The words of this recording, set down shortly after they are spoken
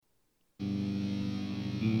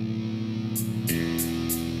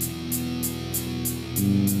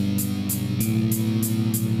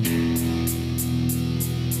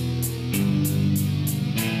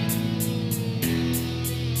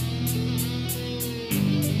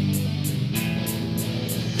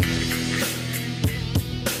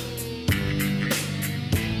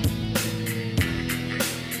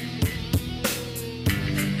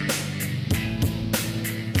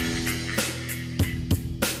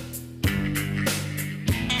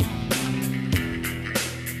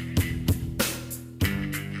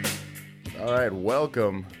right,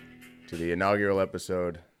 welcome to the inaugural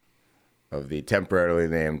episode of the temporarily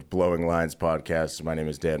named Blowing Lines podcast. My name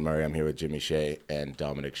is Dan Murray. I'm here with Jimmy Shea and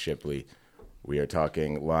Dominic Shipley. We are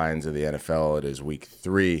talking lines of the NFL. It is week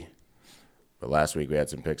 3, but last week we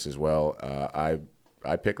had some picks as well.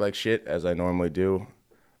 I pick like shit, as I normally do.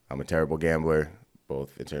 I'm a terrible gambler,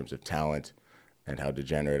 both in terms of talent and how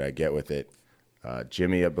degenerate I get with it.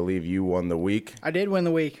 Jimmy, I believe you won the week. I did win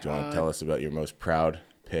the week. Do you want to tell us about your most proud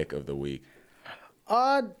pick of the week?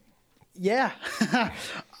 Yeah.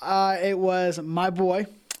 It was my boy.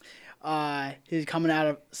 He's coming out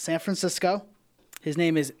of San Francisco. His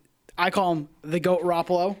name is, I call him the GOAT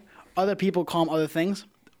Garoppolo. Other people call him other things.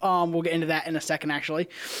 We'll get into that in a second, actually.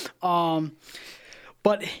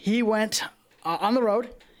 But he went on the road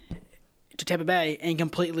to Tampa Bay and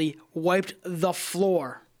completely wiped the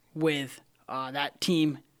floor with that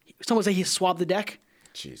team. Some would say he swabbed the deck.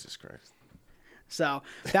 Jesus Christ. So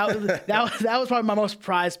that was probably my most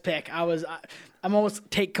prized pick. I'm almost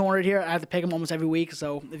take cornered here. I have to pick him almost every week.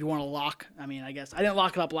 So if you want to lock, I guess I didn't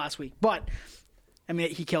lock it up last week, but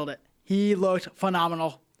he killed it. He looked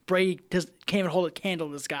phenomenal. Brady just can't even hold a candle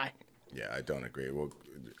to this guy. Yeah, I don't agree. Well,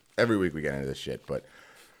 every week we get into this shit, but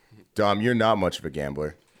Dom, you're not much of a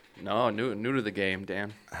gambler. No, new to the game,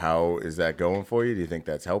 Dan. How is that going for you? Do you think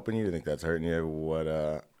that's helping you? Do you think that's hurting you?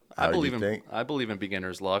 What? I believe in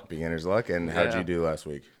beginner's luck. Beginner's luck. And how'd you do last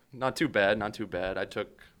week? Not too bad. I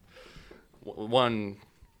took one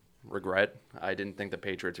regret. I didn't think the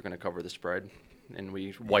Patriots were going to cover the spread, and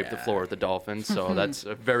we wiped the floor with the Dolphins. So that's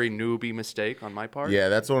a very newbie mistake on my part. Yeah,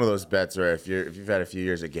 that's one of those bets where if you've had a few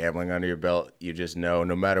years of gambling under your belt, you just know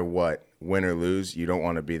no matter what, win or lose, you don't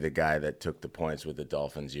want to be the guy that took the points with the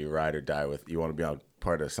Dolphins. You ride or die with. You want to be on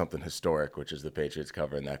part of something historic, which is the Patriots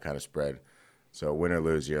covering that kind of spread. So win or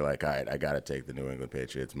lose, you're like, all right, I got to take the New England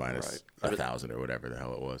Patriots minus 1,000 or whatever the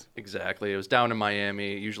hell it was. Exactly. It was down in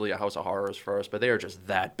Miami, usually a house of horrors for us, but they are just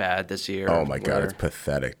that bad this year. Oh, my God, it's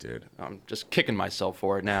pathetic, dude. I'm just kicking myself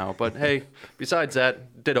for it now. But, hey, besides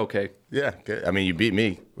that, did okay. Yeah, good. You beat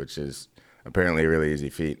me, which is apparently a really easy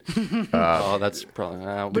feat. That's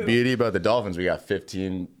probably... the beauty about the Dolphins, we got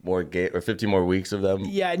 15 more weeks of them.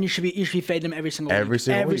 Yeah, and you should be fading them every single week. Every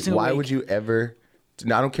single week. Why week. would you ever...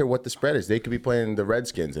 I don't care what the spread is. They could be playing the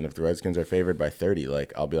Redskins, and if the Redskins are favored by 30,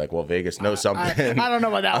 I'll be like, well, Vegas knows something. I don't know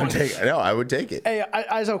about that one. No, I would take it. Hey,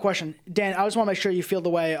 I just have a question. Dan, I just want to make sure you feel the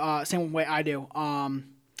way, same way I do. What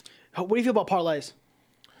do you feel about parlays?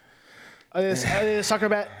 Are they a sucker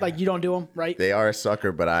bet? Like, you don't do them, right? They are a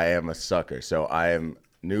sucker, but I am a sucker. So I am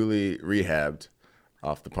newly rehabbed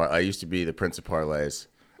off the I used to be the prince of parlays,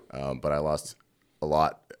 but I lost a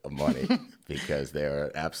lot of money because they're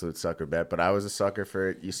an absolute sucker bet. But I was a sucker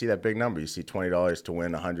for, you see that big number. You see $20 to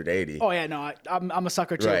win 180. Oh, yeah, no, I'm a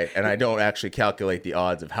sucker, too. Right, and I don't actually calculate the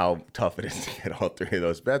odds of how tough it is to get all 3 of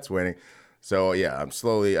those bets winning. So, yeah, I've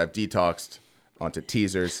detoxed onto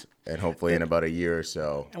teasers, and hopefully in about a year or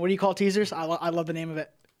so. And what do you call teasers? I love the name of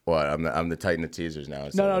it. What? I'm the titan of teasers now.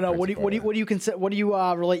 No. What do you consider? What do you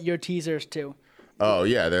relate your teasers to? Oh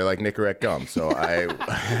yeah, they're like Nicorette gum. So I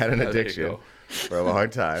had an addiction for a long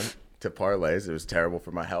time to parlays. It was terrible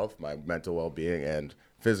for my health, my mental well-being, and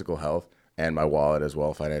physical health, and my wallet as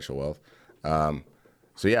well, financial wealth.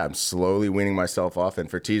 So yeah, I'm slowly weaning myself off. And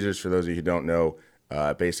for teasers, for those of you who don't know,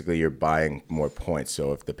 basically you're buying more points.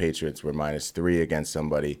 So if the Patriots were -3 against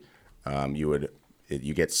somebody,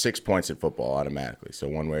 you get 6 points in football automatically. So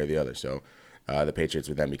one way or the other. So the Patriots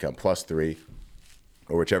would then become +3,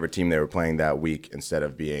 or whichever team they were playing that week, instead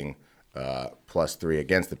of being +3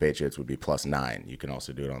 against the Patriots, would be +9. You can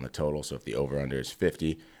also do it on the total. So if the over-under is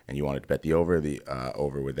 50 and you wanted to bet the over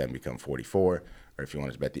would then become 44. Or if you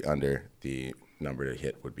wanted to bet the under, the number to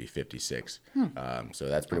hit would be 56. So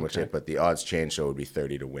that's pretty much it. But the odds change, so it would be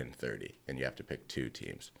 30 to win 30, and you have to pick 2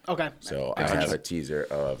 teams. Okay. So I have a teaser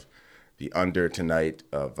of the under tonight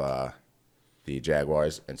of the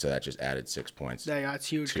Jaguars, and so that just added 6 points. Yeah, it's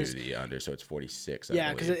huge to the under, so it's 46.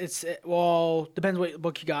 Yeah, because depends what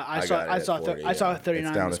book you got. I saw 39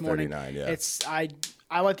 it's down this to morning. 39, yeah.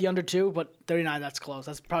 I like the under too, but 39, that's close.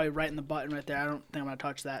 That's probably right in the button right there. I don't think I'm gonna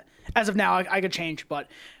touch that. As of now, I could change, but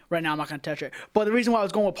right now I'm not gonna touch it. But the reason why I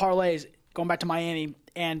was going with parlays, going back to Miami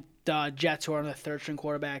and the Jets, who are on the 3rd-string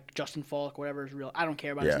quarterback, Justin Falk, whatever is real. I don't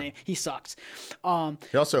care about his name. He sucks.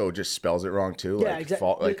 He also just spells it wrong too. Yeah,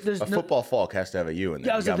 exactly. Football Falk has to have a U in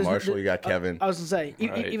there. You got Marshall, you got Kevin. I was gonna say,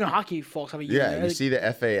 even hockey Falks have a U. Yeah, in there. you see the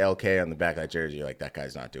FALK on the back of that jersey, you're like, that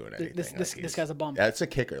guy's not doing anything. This guy's a bum. That's a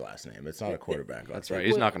kicker last name. It's not a quarterback. That's right.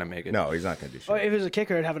 He's not gonna make it. No, he's not gonna do shit. Or if it was a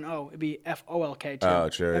kicker, it'd have an O. It'd be FOLK too. Oh,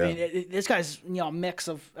 true. I mean, this guy's a mix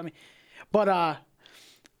of. But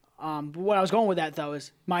But what I was going with that though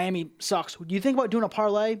is Miami sucks. Do you think about doing a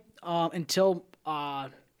parlay until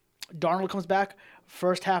Darnold comes back?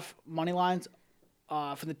 First half money lines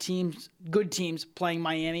for the good teams playing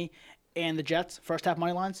Miami and the Jets. First half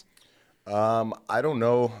money lines. I don't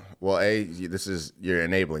know. Well, you're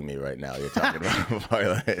enabling me right now. You're talking about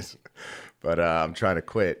parlays, but I'm trying to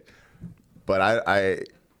quit. But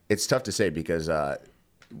it's tough to say because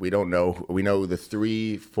we don't know. We know the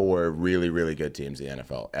 3-4 really, really good teams in the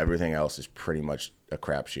NFL. Everything else is pretty much a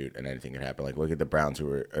crapshoot, and anything can happen. Like look at the Browns, who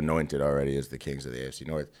were anointed already as the kings of the AFC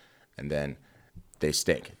North, and then they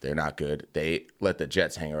stink. They're not good. They let the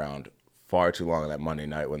Jets hang around far too long on that Monday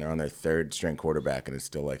night when they're on their third string quarterback and it's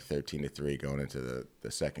still like 13-3 going into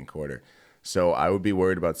the second quarter. So I would be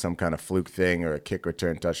worried about some kind of fluke thing or a kick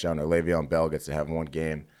return touchdown, or Le'Veon Bell gets to have one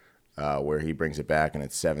game where he brings it back and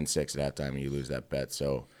it's 7-6 at halftime and you lose that bet.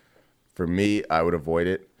 So for me, I would avoid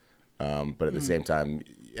it. But at the same time,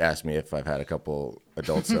 ask me if I've had a couple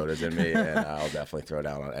adult sodas in me, and I'll definitely throw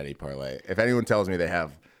down on any parlay. If anyone tells me they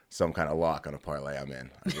have some kind of lock on a parlay, I'm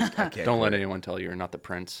in. I can't Don't let anyone tell you you're not the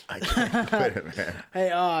prince. I can't quit it, man.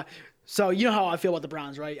 Hey, so you know how I feel about the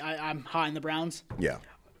Browns, right? I'm high in the Browns. Yeah.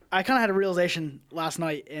 I kind of had a realization last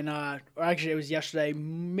night, and or actually it was yesterday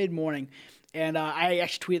mid-morning, and I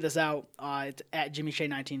actually tweeted this out. It's at Jimmy Shea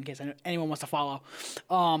 19 in case anyone wants to follow.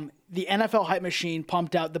 The NFL hype machine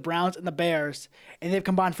pumped out the Browns and the Bears, and they've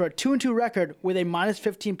combined for a 2-2 record with a minus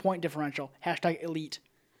 15-point differential. #elite.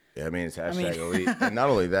 Yeah, I mean, it's hashtag elite. And not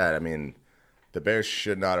only that, I mean, the Bears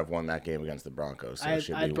should not have won that game against the Broncos. So it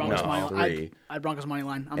should be 1-3. I had Broncos money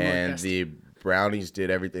line. And the Brownies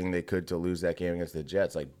did everything they could to lose that game against the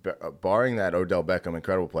Jets. Like, barring that Odell Beckham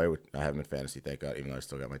incredible play, which I have him in fantasy, thank God, even though I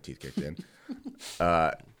still got my teeth kicked in.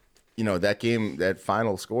 That game, that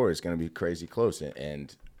final score is going to be crazy close.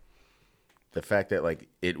 And the fact that, like,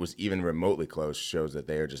 it was even remotely close shows that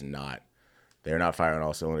they are just not. They're not firing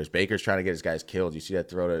all cylinders. Baker's trying to get his guys killed. You see that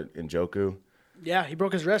throw to Njoku? Yeah, he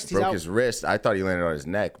broke his wrist. He's broke out. his wrist. I thought he landed on his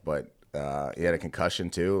neck, but he had a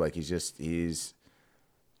concussion too. Like he's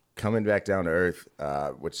coming back down to earth,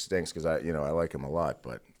 which stinks because I like him a lot.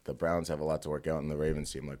 But the Browns have a lot to work out, and the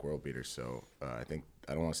Ravens seem like world beaters. So I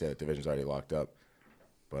don't want to say that division's already locked up,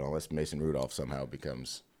 but unless Mason Rudolph somehow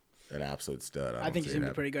becomes an absolute stud, I think he's gonna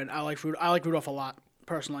be pretty good. I like Rudolph a lot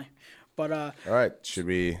personally. But all right, should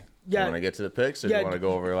we? Yeah. You want to get to the picks, or do you want to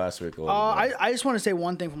go over last week a little bit? I just want to say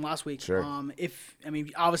one thing from last week. Sure.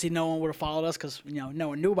 Obviously no one would have followed us because no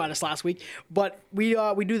one knew about us last week. But we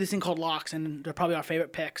do this thing called locks, and they're probably our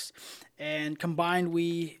favorite picks. And combined,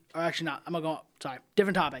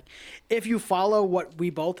 different topic. If you follow what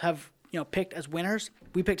we both have picked as winners,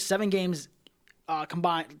 we picked 7 games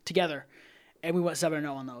combined together. And we went 7-0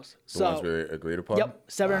 on those. The ones we agreed upon? Yep,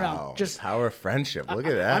 7-0. Wow. Just power of friendship. Look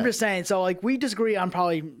at that. I'm just saying. So we disagree on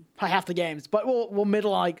probably half the games, but we'll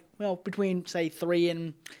middle between say 3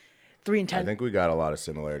 and 10. I think we got a lot of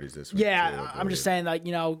similarities this week. Yeah, too, I'm just saying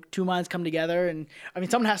two minds come together, and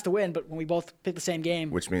someone has to win. But when we both pick the same game,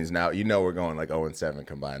 which means now we're going like 0-7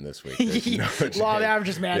 combined this week. Law of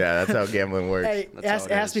averages, man. Yeah, that's how gambling works. Hey, it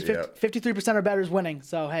has to be 53% or better is winning.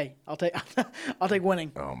 So hey, I'll take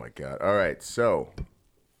winning. Oh my God! All right, so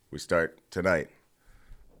we start tonight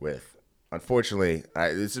with, unfortunately,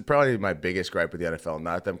 this is probably my biggest gripe with the NFL.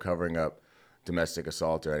 Not them covering up domestic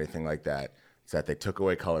assault or anything like that. It's that they took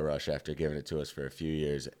away Color Rush after giving it to us for a few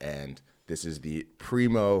years, and this is the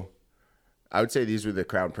primo. I would say these were the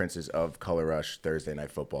crown princes of Color Rush Thursday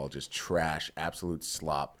Night Football. Just trash, absolute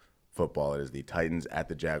slop football. It is the Titans at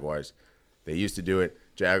the Jaguars. They used to do it.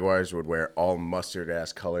 Jaguars would wear all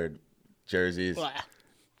mustard-ass colored jerseys. Blah.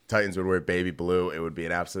 Titans would wear baby blue. It would be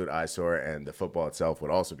an absolute eyesore, and the football itself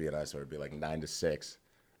would also be an eyesore. It would be like 9-6,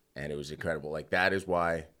 and it was incredible. Like, that is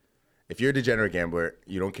why, if you're a degenerate gambler,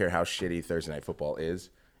 you don't care how shitty Thursday Night Football is.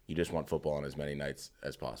 You just want football on as many nights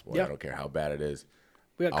as possible. Yep. I don't care how bad it is.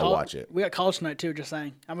 I'll watch it. We got college tonight, too, just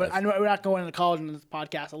saying. I know we're not going into college in this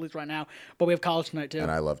podcast, at least right now, but we have college tonight, too.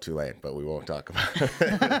 And I love Tulane, but we won't talk about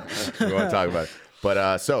it. We won't talk about it.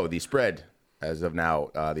 But so the spread, as of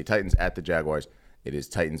now, the Titans at the Jaguars, it is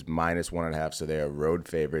Titans -1.5, so they are road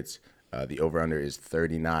favorites. The over-under is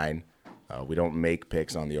 39. We don't make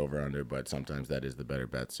picks on the over-under, but sometimes that is the better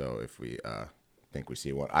bet. So if we think we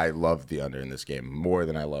see one, I love the under in this game more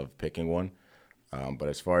than I love picking one. But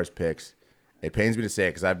as far as picks, it pains me to say it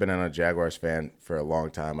because I've been a Jaguars fan for a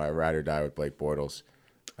long time. I ride or die with Blake Bortles.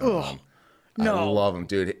 No. I love him,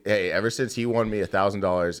 dude. Hey, ever since he won me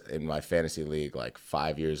 $1,000 in my fantasy league like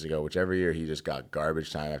 5 years ago, whichever year he just got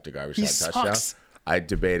garbage time after garbage time touchdown, I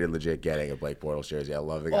debated legit getting a Blake Bortles jersey. I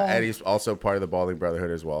love the guy. And he's also part of the Balding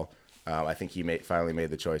Brotherhood as well. I think he finally made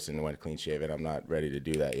the choice and went clean shaven. I'm not ready to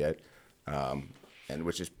do that yet, and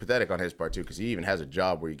which is pathetic on his part too, because he even has a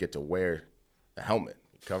job where you get to wear a helmet,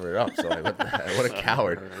 cover it up. So like, what a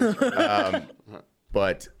coward.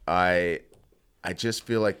 But I just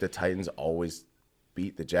feel like the Titans always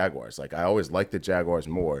beat the Jaguars. Like I always like the Jaguars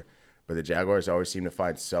more, but the Jaguars always seem to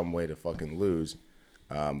find some way to fucking lose.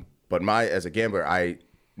 But as a gambler, I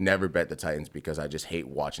never bet the Titans because I just hate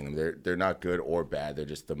watching them. They're not good or bad. They're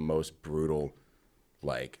just the most brutal,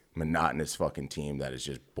 like monotonous fucking team that is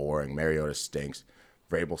just boring. Mariota stinks.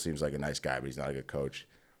 Vrabel seems like a nice guy, but he's not a good coach.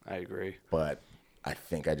 I agree. But I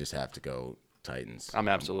think I just have to go Titans. I'm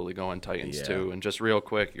absolutely going Titans too. And just real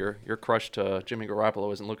quick, your crush to Jimmy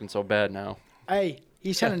Garoppolo isn't looking so bad now. Hey,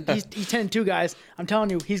 he's 10-2, guys. I'm telling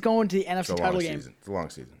you, he's going to the NFC title game. It's a long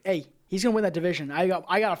season. Hey, he's gonna win that division. I got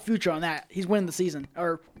a future on that. He's winning the season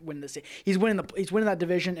He's winning that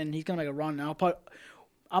division, and he's gonna make a run. And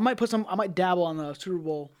I might dabble on the Super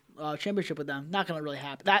Bowl championship with them. Not gonna really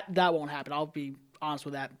happen. That won't happen. I'll be honest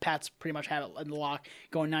with that. Pats pretty much have it in the lock,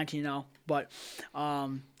 going 19-0. But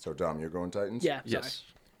So Dom, you're going Titans? yeah, Yes. sorry.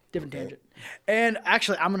 Different tangent. And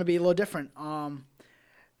actually, I'm gonna be a little different.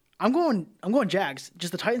 I'm going Jags.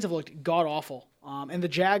 Just the Titans have looked god awful, and the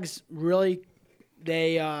Jags really,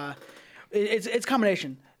 it's a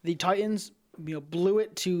combination. The Titans, blew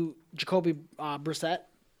it to Jacoby Brissett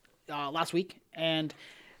last week, and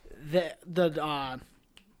the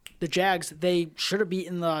Jags, they should have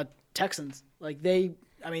beaten the Texans. They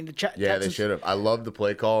should have. I love the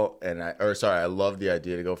play call, I love the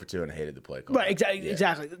idea to go for two, and I hated the play call. Right,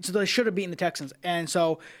 exactly. So they should have beaten the Texans, and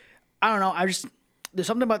so I don't know. There's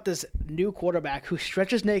something about this new quarterback who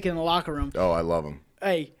stretches naked in the locker room. Oh, I love him.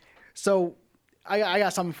 Hey, so I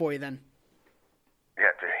got something for you then. Yeah,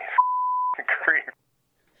 dude, creep.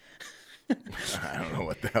 I don't know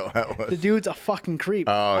what the hell that was. The dude's a fucking creep.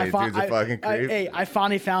 Oh, dude's a fucking creep? I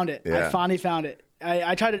finally found it. Yeah. I finally found it.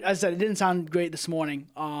 I tried it. As I said, it didn't sound great this morning.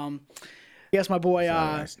 I guess my boy,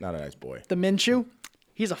 not a nice boy. the Minshew,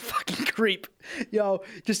 he's a fucking creep.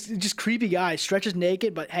 Just creepy guy. Stretches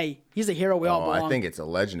naked, but hey, he's a hero. We all belong. I think it's a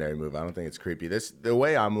legendary move. I don't think it's creepy. The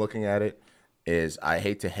way I'm looking at it is I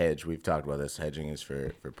hate to hedge. We've talked about this. Hedging is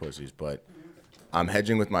for pussies, but I'm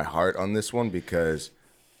hedging with my heart on this one because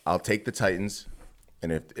I'll take the Titans,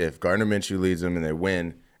 and if Gardner Minshew leads them and they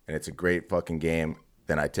win, and it's a great fucking game,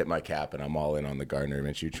 then I tip my cap and I'm all in on the Gardner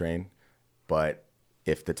Minshew train. But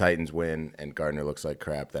if the Titans win and Gardner looks like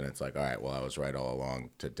crap, then it's like, all right, well, I was right all along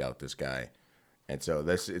to doubt this guy. And so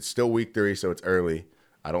it's still week 3, so it's early.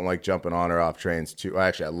 I don't like jumping on or off trains too.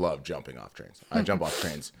 Actually, I love jumping off trains. I jump off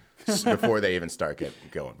trains before they even start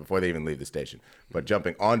going, before they even leave the station. But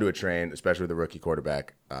jumping onto a train, especially with a rookie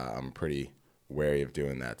quarterback, I'm pretty wary of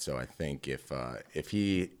doing that. So I think if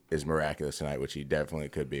he is miraculous tonight, which he definitely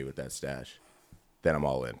could be with that stash, then I'm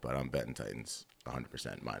all in. But I'm betting Titans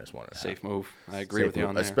 100% -1.5. Safe move. I agree with you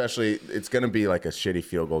on there. Especially, it's going to be like a shitty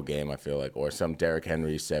field goal game, I feel like, or some Derrick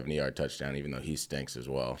Henry 70-yard touchdown, even though he stinks as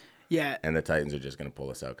well. Yeah. And the Titans are just going to pull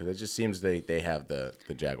us out because it just seems they have the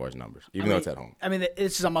Jaguars' numbers, even though it's at home. I mean,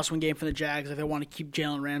 this is a must-win game for the Jags if they want to keep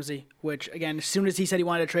Jalen Ramsey, which, again, as soon as he said he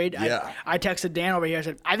wanted to trade, I texted Dan over here. I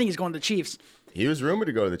said, I think he's going to the Chiefs. He was rumored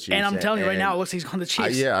to go to the Chiefs. And I'm telling you right now, it looks like he's going to the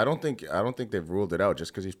Chiefs. I don't think they've ruled it out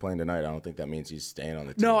just because he's playing tonight. I don't think that means he's staying on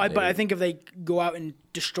the team. No, but I think if they go out and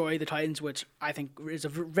destroy the Titans, which I think is a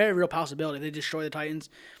very real possibility, they destroy the Titans,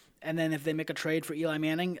 and then if they make a trade for Eli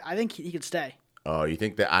Manning, I think he could stay. Oh, you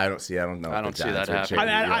think that? I don't know. I don't see that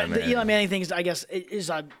happening. The Eli Manning thing is, I guess, is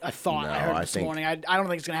a thought I heard this morning. I don't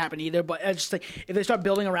think it's going to happen either. But I just think if they start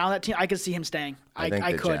building around that team, I could see him staying. I think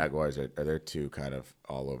the could. Jaguars they're too kind of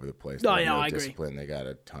all over the place. No, They have I agree. discipline. They got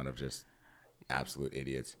a ton of just absolute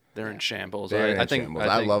idiots. They're in shambles. They're in I think shambles.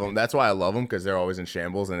 I love them. That's why I love them because they're always in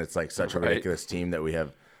shambles, and it's like such a Right. ridiculous team that we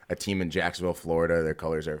have a team in Jacksonville, Florida. Their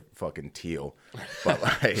colors are fucking teal, but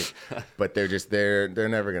they're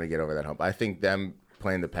never gonna get over that hump. I think them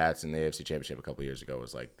playing the Pats in the AFC Championship a couple years ago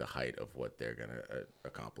was like the height of what they're gonna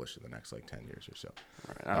accomplish in the next 10 years or so.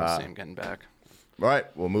 All right, I don't see him getting back. All right,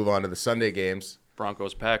 we'll move on to the Sunday games.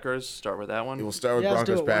 Broncos Packers. Start with that one. We'll start with Yeah, let's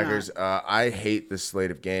do Broncos it. Why Packers. I hate this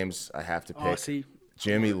slate of games. I have to pick. See,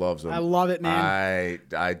 Jimmy loves them. I love it, man.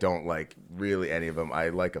 I don't like really any of them. I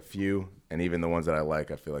like a few, and even the ones that I like,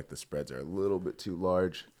 I feel like the spreads are a little bit too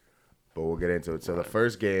large. But we'll get into it. So the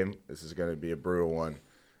first game, this is going to be a brutal one.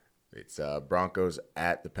 It's Broncos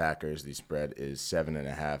at the Packers. The spread is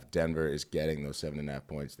 7.5. Denver is getting those 7.5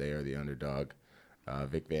 points. They are the underdog.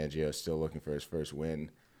 Vic Fangio is still looking for his first win.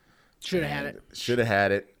 should have had it. Should have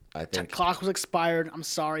had it. I The think. clock was expired. I'm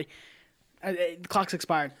sorry. The clock's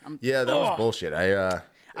expired. Yeah, that was bullshit. I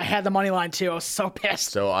I had the money line too. I was so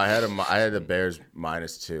pissed. So I had the Bears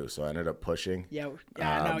 -2, so I ended up pushing. Yeah.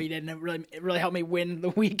 No, you didn't. It really helped me win the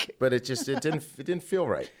week. But it didn't feel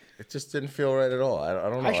right. It just didn't feel right at all. I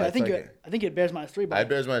don't know. Actually, I think you had Bears -3. I had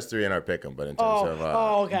Bears -3 in our pick'em, but in terms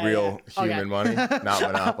of real human money, not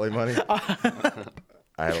Monopoly money,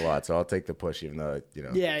 I had a lot. So I'll take the push, even though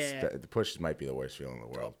the push might be the worst feeling in the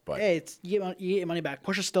world. But hey, you get your money back.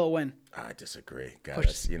 Push is still a win. I disagree. God,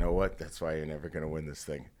 you know what? That's why you're never gonna win this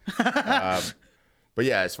thing. But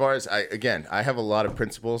yeah, as far as I have a lot of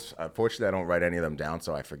principles. Unfortunately, I don't write any of them down,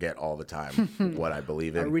 so I forget all the time what I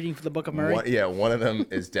believe in. Reading for the Book of Murray. One of them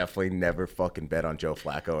is definitely never fucking bet on Joe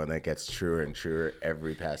Flacco, and that gets truer and truer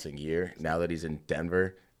every passing year. Now that he's in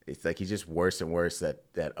Denver, it's like he's just worse and worse.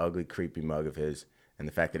 That ugly, creepy mug of his, and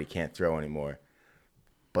the fact that he can't throw anymore.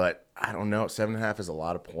 But I don't know. 7.5 is a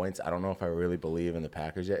lot of points. I don't know if I really believe in the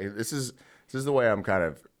Packers yet. This is the way I'm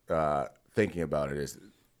kind of thinking about it.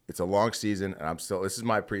 It's a long season, and this is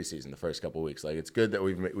my preseason, the first couple of weeks. Like, it's good that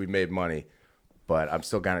we've made money, but I'm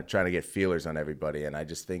still kind of trying to get feelers on everybody. And I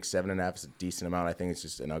just think 7.5 is a decent amount. I think it's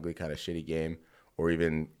just an ugly kind of shitty game, or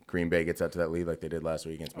even Green Bay gets out to that lead like they did last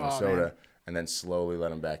week against Minnesota, and then slowly let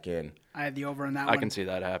them back in. I had the over in that one. I can see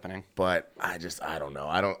that happening. But I don't know.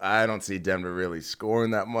 I don't see Denver really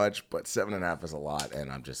scoring that much, but 7.5 is a lot,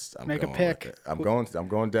 and I'm Make going a pick. with it. I'm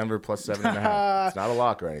going Denver plus 7.5. It's not a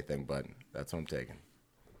lock or anything, but that's what I'm taking.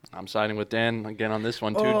 I'm siding with Dan again on this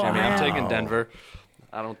one too, Jimmy. I'm taking Denver.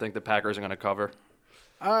 I don't think the Packers are going to cover.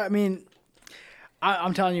 I mean,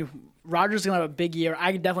 I'm telling you, Rodgers is going to have a big year.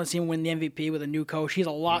 I could definitely see him win the MVP with a new coach. He's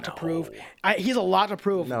a lot to prove. He's a lot to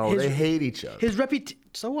prove. No, they hate each other. His reputation.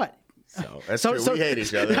 So what? So that's true. We hate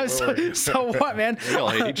each other. So what, man? We all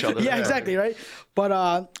hate each other. Yeah, exactly, right? But,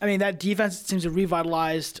 I mean, that defense seems to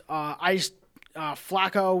revitalized.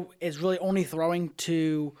 Flacco is really only throwing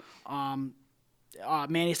to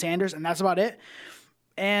Manny Sanders, and that's about it.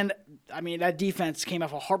 And, I mean, that defense came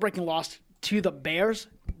off a heartbreaking loss to the Bears.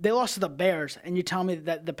 They lost to the Bears, and you tell me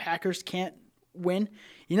that the Packers can't win?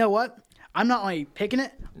 You know what? I'm not only picking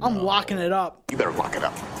it, I'm locking it up. You better lock it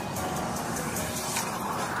up.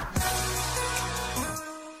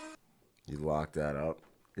 You lock that up.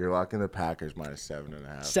 You're locking the Packers minus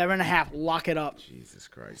 7.5. 7.5. Lock it up. Jesus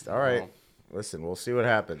Christ. All right. Listen, we'll see what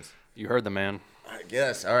happens. You heard the man. I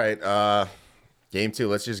guess. All right. Game 2.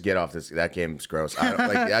 Let's just get off this. That game's gross. I don't,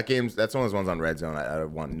 like that game's. That's one of those ones on Red Zone. I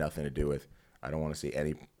want nothing to do with. I don't want to see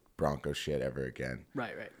any Broncos shit ever again.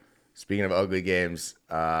 Right. Speaking of ugly games,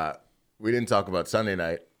 we didn't talk about Sunday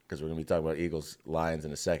night because we're going to be talking about Eagles-Lions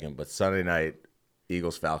in a second. But Sunday night,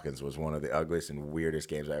 Eagles-Falcons was one of the ugliest and weirdest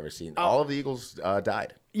games I've ever seen. All of the Eagles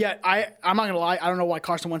died. Yeah, I'm not going to lie. I don't know why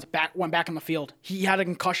Carson Wentz went back in the field. He had a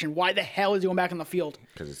concussion. Why the hell is he going back in the field?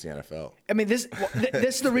 Because it's the NFL. I mean, this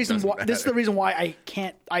is the reason why. This is the reason why I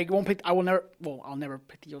can't. I won't pick. I will never. Well, I'll never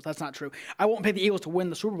pick the Eagles. That's not true. I won't pick the Eagles to win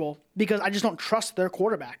the Super Bowl because I just don't trust their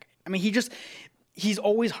quarterback. I mean, he's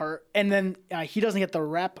always hurt, and then he doesn't get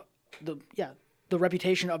the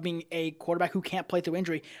reputation of being a quarterback who can't play through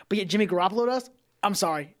injury. But yet Jimmy Garoppolo does. I'm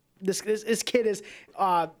sorry. This kid is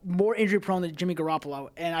more injury prone than Jimmy Garoppolo,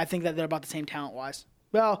 and I think that they're about the same talent wise.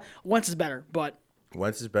 Well, Wentz is better, but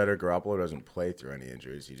Wentz is better. Garoppolo doesn't play through any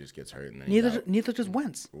injuries. He just gets hurt, and then neither does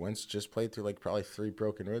Wentz. Wentz just played through like probably 3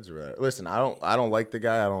 broken ribs or whatever. Listen, I don't like the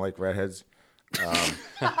guy. I don't like redheads,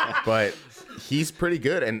 but he's pretty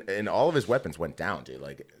good, and all of his weapons went down, dude.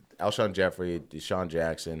 Like Alshon Jeffrey, Deshaun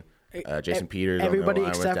Jackson. Jason Peters everybody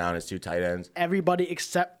went down as 2 tight ends. Everybody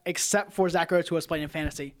except for Zach Ertz, who was playing in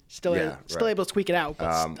fantasy, still able to squeak it out.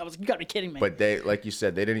 But you got to be kidding me. But they, like you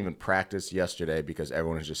said, they didn't even practice yesterday because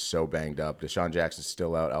everyone is just so banged up. Deshaun Jackson's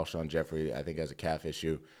still out. Alshon Jeffrey, I think, has a calf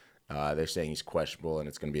issue. They're saying he's questionable, and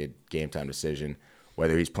it's going to be a game time decision.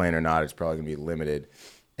 Whether he's playing or not, it's probably going to be limited.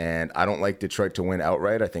 And I don't like Detroit to win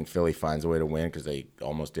outright. I think Philly finds a way to win because they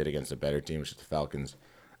almost did against a better team, which is the Falcons.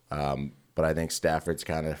 But I think Stafford's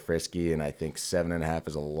kind of frisky, and I think 7.5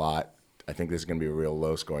 is a lot. I think this is going to be a real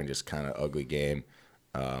low-scoring, just kind of ugly game.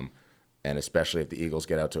 And especially if the Eagles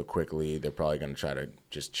get out to a quick lead, they're probably going to try to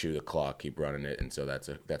just chew the clock, keep running it. And so that's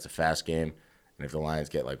a fast game. And if the Lions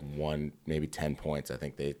get like 1, maybe 10 points, I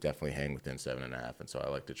think they definitely hang within 7.5. And so I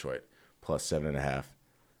like Detroit plus 7.5.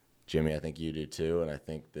 Jimmy, I think you do too, and I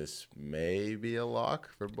think this may be a lock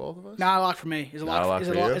for both of us. Not a lock for me. Is it a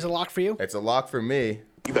lock for you? It's a lock for me.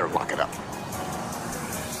 You better lock it up.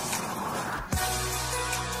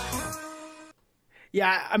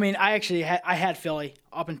 Yeah, I mean, I had Philly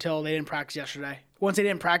up until they didn't practice yesterday. Once they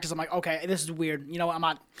didn't practice, I'm like, okay, this is weird. You know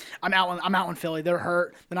what? I'm out in Philly. They're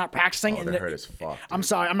hurt. They're not practicing. They're hurt as fuck. Dude. I'm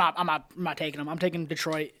sorry. I'm not taking them. I'm taking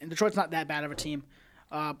Detroit, and Detroit's not that bad of a team.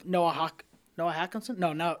 Noah Noah Hawkinson?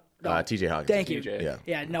 No. TJ Hawkinson. Thank you. TJ. Yeah.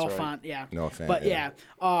 Yeah, Noah right. Fant. Yeah. Noah Fant, But yeah.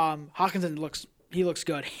 Hawkinson looks good. He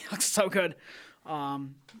looks so good.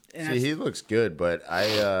 And See, that's- he looks good, but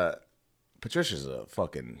Patricia's a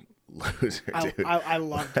fucking loser, dude. I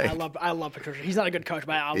love Patricia. He's not a good coach,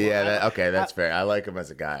 but I love. That's fair. I like him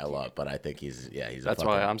as a guy a lot, but I think he's That's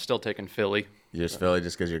why I'm still taking Philly. You're just Philly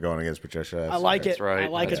just because you're going against Patricia. I like it. That's right. I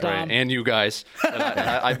like That's it, Dom. right. And you guys.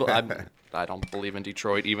 I don't believe in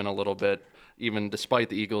Detroit even a little bit. Even despite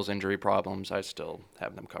the Eagles' injury problems, I still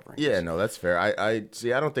have them covering. Yeah, no, that's fair. I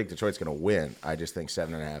see. I don't think Detroit's going to win. I just think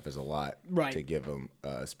 7.5 is a lot to give them,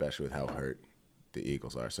 especially with how hurt the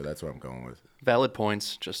Eagles are. So that's what I'm going with. Valid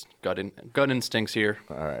points. Just gut instincts here.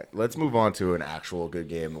 All right, let's move on to an actual good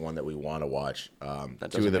game, the one that we want to watch. That Two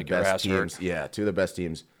of doesn't the make your best ass hurt. teams. Yeah, two of the best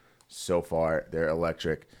teams so far. They're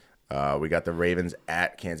electric. We got the Ravens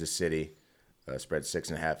at Kansas City. Spread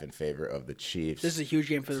 6.5 in favor of the Chiefs. This is a huge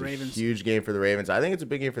game for the Ravens. Huge game for the Ravens. I think it's a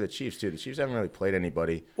big game for the Chiefs too. The Chiefs haven't really played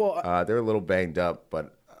anybody. Well, they're a little banged up,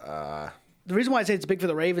 but the reason why I say it's big for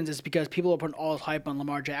the Ravens is because people are putting all this hype on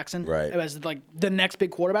Lamar Jackson Right. as like the next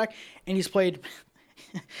big quarterback, and he's played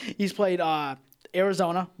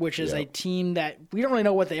Arizona, which is a team that we don't really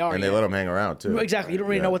know what they are. and yet. they let them hang around too. Exactly, you don't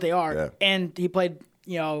really Yeah. know what they are, Yeah. and he played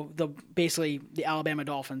basically the Alabama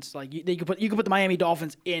Dolphins. Like you could put the Miami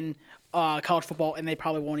Dolphins in college football, and they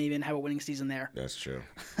probably won't even have a winning season there. That's true.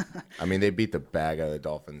 I mean, they beat the bag out of the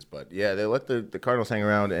Dolphins, but yeah, they let the Cardinals hang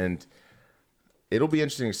around, and it'll be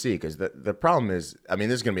interesting to see because the problem is, I mean,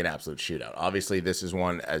 this is going to be an absolute shootout. Obviously, this is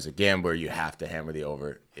one, as a gambler, you have to hammer the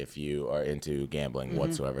over if you are into gambling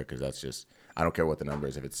whatsoever, because that's just, I don't care what the number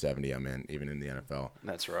is. If it's 70, I'm in, even in the NFL.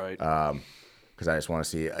 That's right. Because I just want to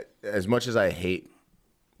see, as much as I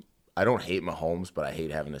don't hate Mahomes, but I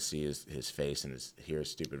hate having to see his face and hear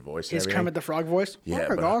his stupid voice. His and Kermit the Frog voice. Yeah, Oh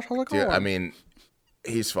my but, gosh, how's it dude, going? I mean,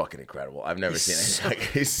 he's fucking incredible. I've never seen anything.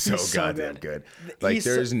 He's so he's so goddamn good. good. Like, He's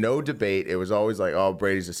so- there's no debate. It was always like, oh,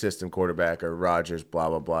 Brady's a system quarterback or Rodgers, blah,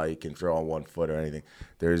 blah, blah. You can throw on 1 foot or anything.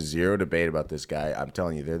 There's zero debate about this guy. I'm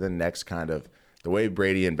telling you, they're the next kind of, the way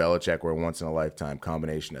Brady and Belichick were a once-in-a-lifetime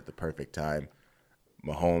combination at the perfect time.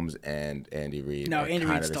 Mahomes and Andy Reid. No, are Andy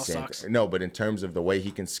kinda Reid the still same sucks. No, but in terms of the way he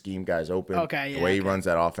can scheme guys open, Okay, the yeah, way he okay. runs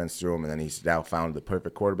that offense through him, and then he's now found the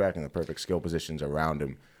perfect quarterback and the perfect skill positions around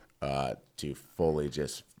him to fully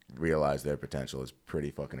just realize their potential is pretty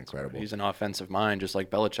fucking incredible. He's an offensive mind, just like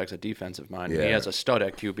Belichick's a defensive mind. And Yeah. he has a stud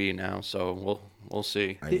at QB now, so we'll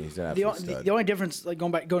see. I mean, he's an The, absolute stud. the only difference, like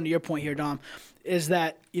going to your point here, Dom, is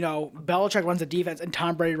that Belichick runs the defense and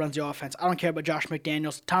Tom Brady runs the offense. I don't care about Josh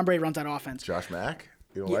McDaniels. Tom Brady runs that offense. Josh Mack?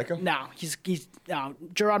 You don't like him? No,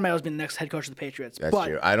 Gerard Mayo's been the next head coach of the Patriots. That's but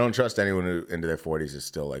true. I don't trust anyone who into their 40s is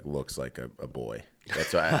still like looks like a boy.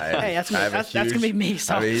 That's why Hey, that's me. I have a That's gonna be me,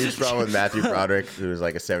 so. I have a huge problem with Matthew Broderick, who's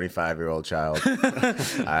like a 75-year-old child.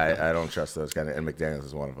 I don't trust those kind of, and McDaniels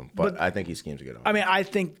is one of them. But I think he schemes a good. I mean, I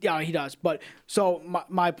think he does. But so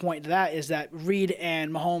my point to that is that Reed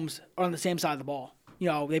and Mahomes are on the same side of the ball.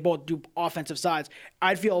 They both do offensive sides.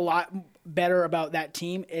 I'd feel a lot better about that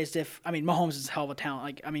team Mahomes is a hell of a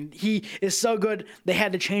talent. He is so good. They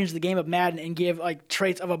had to change the game of Madden and give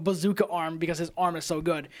traits of a bazooka arm because his arm is so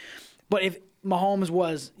good. But if Mahomes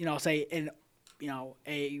was, say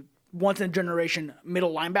a once in a generation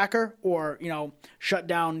middle linebacker or, shut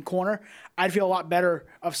down corner, I'd feel a lot better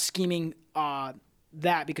of scheming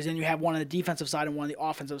that because then you have one on the defensive side and one on the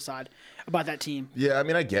offensive side about that team. Yeah, I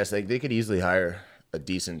mean, I guess they could easily hire a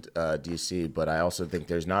decent DC, but I also think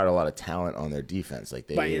there's not a lot of talent on their defense. Like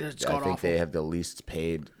Right, it's I think god-awful. they have the least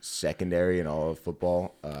paid secondary in all of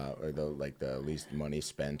football, or the least money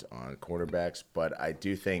spent on quarterbacks. But I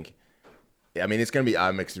do think, I mean, it's gonna be.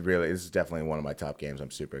 This is definitely one of my top games.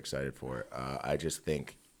 I'm super excited for. I just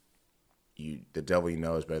think the devil you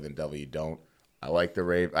know is better than devil you don't. I like the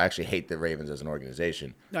Ravens. I actually hate the Ravens as an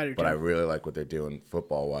organization, I do but too. I really like what they're doing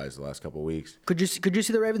football wise the last couple of weeks. Could you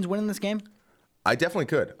see the Ravens winning this game? I definitely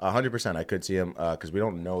could. 100%. I could see them because we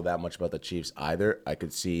don't know that much about the Chiefs either. I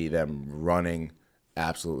could see them running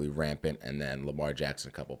absolutely rampant and then Lamar Jackson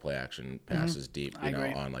a couple play action passes deep, I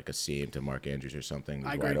agree. on like a seam to Mark Andrews or something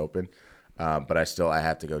I wide agree. open. But I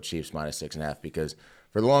have to go Chiefs minus 6.5 because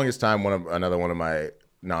for the longest time, another one of my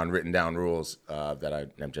non-written down rules that I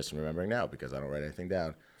am just remembering now because I don't write anything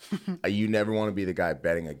down. You never want to be the guy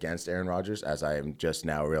betting against Aaron Rodgers, as I am just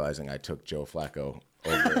now realizing I took Joe Flacco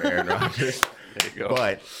over Aaron Rodgers. There you go.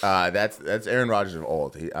 But that's Aaron Rodgers of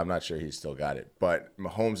old. I'm not sure he's still got it. But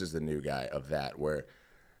Mahomes is the new guy of that, where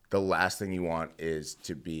the last thing you want is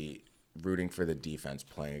to be rooting for the defense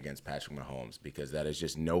playing against Patrick Mahomes because that is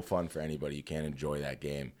just no fun for anybody. You can't enjoy that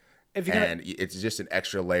game. If you're gonna, And it's just an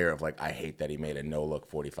extra layer of like, I hate that he made a no-look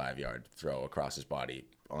 45-yard throw across his body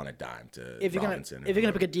on a dime to if you're Robinson.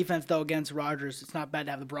 gonna pick a defense though against Rodgers, it's not bad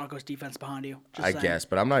to have the Broncos defense behind you. Just I saying. guess,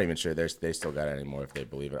 but I'm not even sure they still got it anymore if they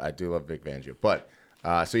believe it. I do love Vic Fangio. But,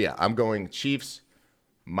 so yeah, I'm going Chiefs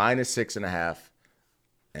 -6.5,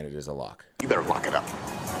 and it is a lock. You better lock it up.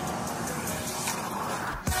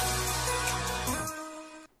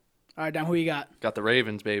 All right, Dan, who you got? Got the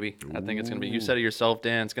Ravens, baby. I think it's going to be, you said it yourself,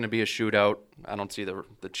 Dan, it's going to be a shootout. I don't see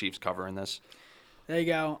the Chiefs covering this. There you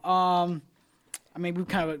go. I mean,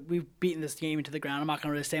 we've beaten this game into the ground. I'm not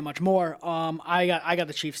gonna really say much more. I got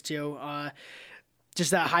the Chiefs too.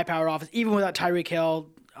 Just that high-powered offense, even without Tyreek Hill,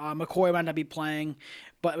 McCoy might not be playing,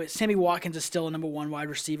 but Sammy Watkins is still a number one wide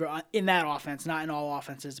receiver in that offense, not in all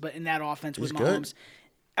offenses, but in that offense with good. Mahomes.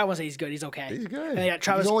 I won't say he's good. He's okay. He's good. And they got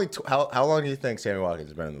Travis. He's only how long do you think Sammy Watkins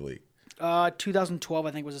has been in the league? 2012,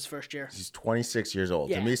 I think, was his first year. He's 26 years old.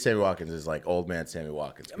 Yeah. To me, Sammy Watkins is like old man Sammy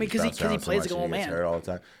Watkins. I mean, 'cause he bounces around plays much like an and old he gets man. hurt all the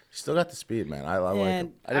time. He's still got the speed, man. I like him.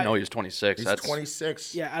 And I didn't know he was 26. He's That's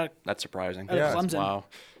 26. Yeah, That's surprising. out of Yeah, Clemson. Wow.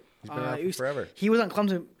 He's been out for forever. He was on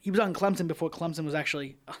Clemson. He was on Clemson before Clemson was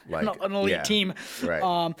actually Like, an elite yeah, team.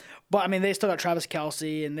 right. But I mean, they still got Travis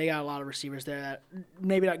Kelce, and they got a lot of receivers there that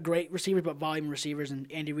maybe not great receivers, but volume receivers, and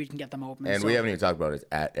Andy Reid can get them open. And so, we haven't even talked about it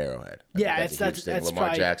at Arrowhead. I Yeah, think it's- a huge that's- thing. that's Lamar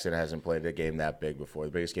probably- Jackson hasn't played a game that big before.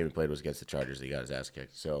 The biggest game he played was against the Chargers. He got his ass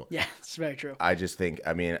kicked. So yeah, it's very true. I just think,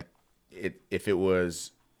 I mean, if it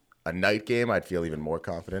was a night game, I'd feel even more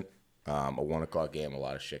confident. A 1 o'clock game, a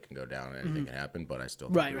lot of shit can go down and anything can happen, but I still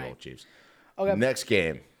think Right, we roll right. Chiefs. Okay. Next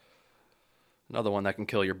game. Another one that can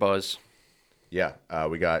kill your buzz. Yeah,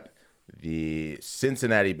 we got the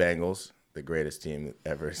Cincinnati Bengals, the greatest team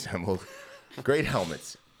ever assembled. Great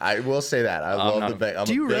helmets. I will say that. I love the Bengals.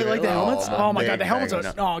 Do you really like the helmets? Oh my god, the helmets are.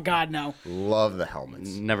 Bengals. Oh god, no. Love the helmets.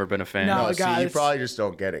 Never been a fan. No. No, Oh, God, see, you it's- probably just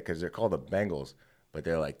don't get it because they're called the Bengals, but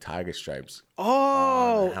they're like tiger stripes.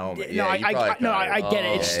 Oh, the helmet. no, Yeah, you probably I got it. get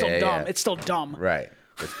it. It's Yeah, still yeah, dumb. yeah. It's still dumb. Right.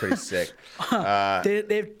 It's pretty sick.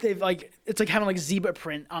 They've like it's like having like zebra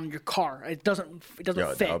print on your car. It doesn't Yo,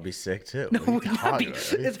 fit. that would be sick too. No, What are you it would not talking be.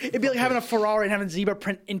 about? It'd be like having a Ferrari and having zebra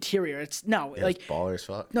print interior. It's no, Yeah, like it's baller as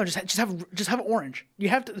fuck. no, just have orange. You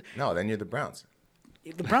have to. No, then you're the Browns.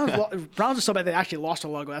 The Browns are so bad they actually lost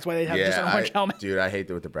their logo. That's why they have just an orange helmet. Dude, I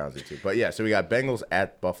hate what the Browns do too. But yeah, so we got Bengals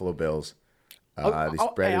at Buffalo Bills. The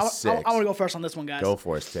spread is 6. I want to go first on this one, guys. Go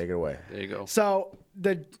for it. Take it away. There you go. So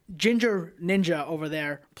the Ginger Ninja over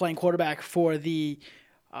there playing quarterback for the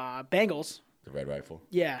Bengals. The Red Rifle.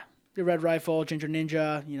 Yeah, the Red Rifle, Ginger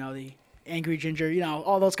Ninja, the Angry Ginger,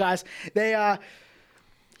 all those guys.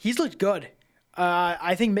 He's looked good.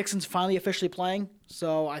 I think Mixon's finally officially playing,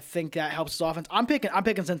 so I think that helps his offense. I'm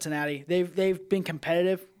picking Cincinnati. They've been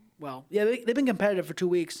competitive. Well, yeah, they've been competitive for 2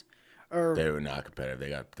 weeks. They were not competitive. They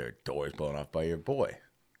got their doors blown off by your boy.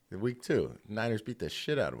 Week 2, Niners beat the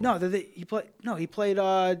shit out of him. No, he played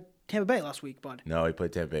Tampa Bay last week, bud. No, he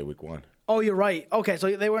played Tampa Bay week 1. Oh, you're right. Okay,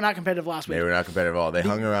 so they were not competitive last week. They were not competitive at all. They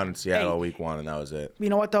hung around in Seattle Hey. week 1, and that was it. You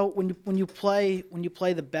know what though? When you play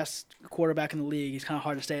the best quarterback in the league, it's kind of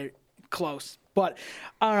hard to stay close. But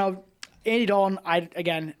I don't know. Andy Dalton,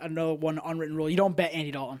 another one unwritten rule. You don't bet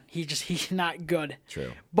Andy Dalton. He's not good.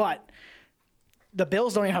 True. But the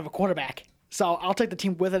Bills don't even have a quarterback. So I'll take the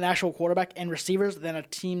team with an actual quarterback and receivers than a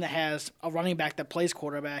team that has a running back that plays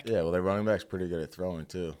quarterback. Yeah, well, their running back's pretty good at throwing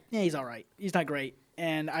too. Yeah, he's all right. He's not great.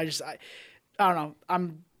 And I don't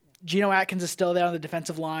know. Geno Atkins is still there on the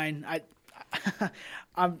defensive line.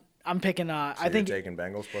 I'm picking. So I think you're taking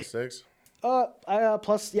Bengals +6.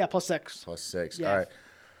 plus 6. +6. Yeah. All right.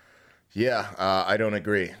 Yeah, I don't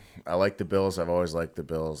agree. I like the Bills. I've always liked the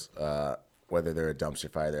Bills. Whether they're a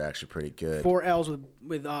dumpster fire, they're actually pretty good. 4 L's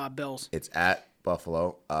with Bills. It's at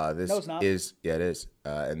Buffalo. This No, it's not. is it is,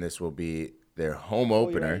 and this will be their home you're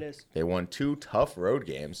opener. right, it is. They won 2 tough road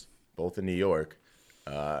games, both in New York.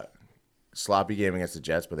 Sloppy game against the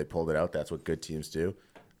Jets, but they pulled it out. That's what good teams do.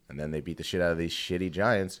 And then they beat the shit out of these shitty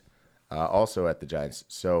Giants, also at the Giants.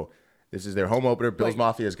 So this is their home opener. Bills Wait.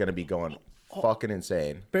 Mafia is going to be going fucking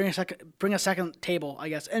insane. Bring a second table, I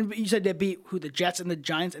guess. And you said they beat the Jets and the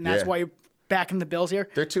Giants, and that's Yeah. why you're backing the Bills here.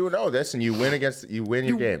 They're 2-0. This, and you win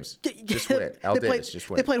your games. Just win. Al Davis, just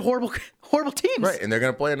win. They played horrible teams. Right, and they're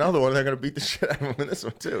going to play another one. They're going to beat the shit out of them in this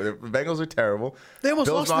one, too. The Bengals are terrible. They almost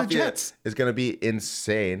Bills lost to the Mafia Jets. is going to be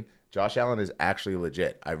insane. Josh Allen is actually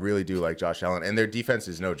legit. I really do like Josh Allen, and their defense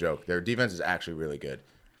is no joke. Their defense is actually really good.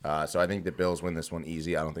 So I think the Bills win this one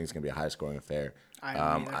easy. I don't think it's going to be a high-scoring affair. I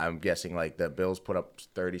don't either. I'm guessing like the Bills put up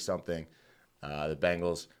 30-something. The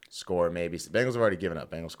Bengals score maybe. The Bengals have already given up.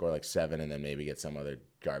 Bengals score like 7 and then maybe get some other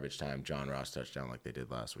garbage time John Ross touchdown like they did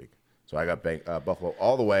last week. So I got Buffalo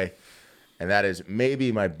all the way, and that is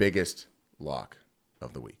maybe my biggest lock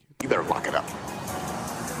of the week. You better lock it up.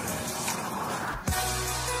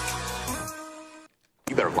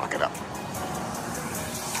 You better lock it up.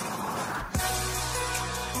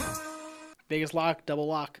 Biggest lock, double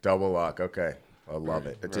lock. Double lock. Okay. I love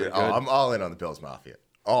it. Very Dude, good. I'm all in on the Bills Mafia.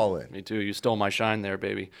 All in. Me too. You stole my shine there,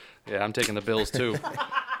 baby. Yeah, I'm taking the Bills too.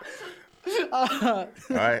 All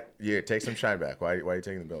right. Yeah, take some shine back. Why are you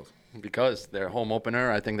taking the Bills? Because their home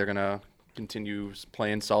opener, I think they're going to continue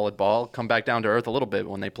playing solid ball, come back down to earth a little bit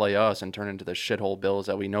when they play us and turn into the shithole Bills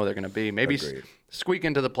that we know they're going to be. Maybe Agreed. squeak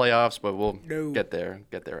into the playoffs, but we'll No. get there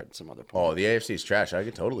at some other point. Oh, the AFC's trash. I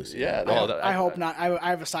could totally see Yeah, that. I hope not. I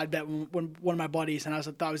have a side bet when one of my buddies, and I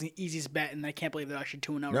thought it was the easiest bet, and I can't believe they're actually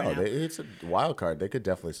 2-0 No, right now. it's a wild card. They could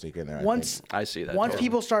definitely sneak in there. I Once think. I see that. Once totally.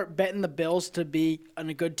 people start betting the Bills to be on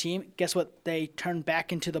a good team, guess what? They turn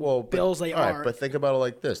back into the Well, but- Bills they all right, are. but think about it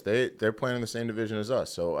like this: they're playing in the same division as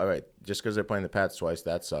us. So, all right, just because they're playing the Pats twice,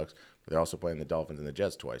 that sucks. But they're also playing the Dolphins and the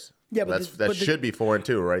Jets twice. Yeah, So but that the should be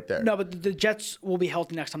 4-2 right there. No, but the Jets will be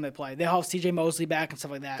healthy next time they play. They'll have C.J. Mosley back and stuff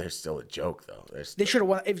like that. They're still a joke, though. They should have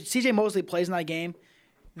won. If C.J. Mosley plays in that game,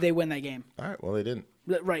 they win that game. All right, well, they didn't.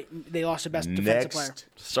 Right. They lost their best defensive player. Next,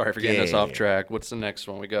 Sorry for getting us off game. track. What's the next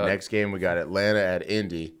one we got? next game, we got Atlanta at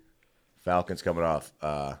Indy. Falcons coming off.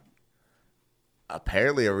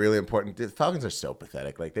 Apparently, a really important. The Falcons are so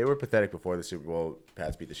pathetic. Like they were pathetic before the Super Bowl.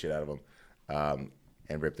 Pats beat the shit out of them,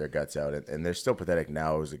 and ripped their guts out. And they're still pathetic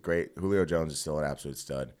now. It was a great. Julio Jones is still an absolute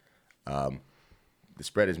stud. The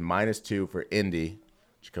spread is -2 for Indy.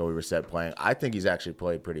 Jacoby Brissett playing. I think he's actually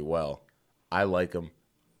played pretty well. I like him.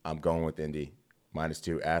 I'm going with Indy.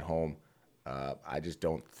 -2 at home. I just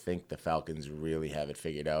don't think the Falcons really have it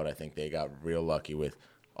figured out. I think they got real lucky with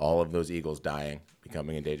all of those Eagles dying,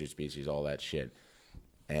 becoming endangered species, all that shit.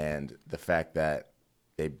 And the fact that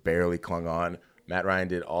they barely clung on. Matt Ryan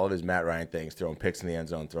did all of his Matt Ryan things, throwing picks in the end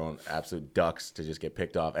zone, throwing absolute ducks to just get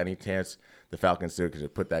picked off. Any chance the Falcons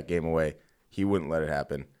could put that game away, he wouldn't let it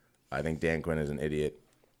happen. I think Dan Quinn is an idiot.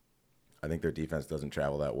 I think their defense doesn't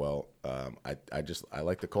travel that well. I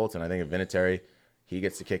like the Colts, and I think if Vinatieri, he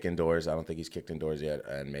gets to kick indoors. I don't think he's kicked indoors yet,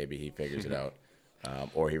 and maybe he figures it out,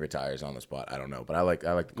 or he retires on the spot. I don't know, but I like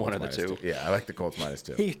the Colts One of the two. -2. Yeah, I like the Colts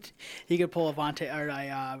 -2. He could pull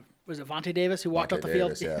a was it Vontae Davis who walked off the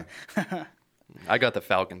Davis, field? yeah. I got the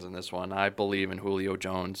Falcons in this one. I believe in Julio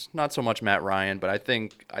Jones. Not so much Matt Ryan, but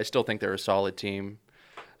I still think they're a solid team.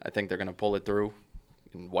 I think they're going to pull it through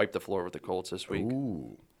and wipe the floor with the Colts this week.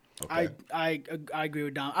 Ooh. Okay. I agree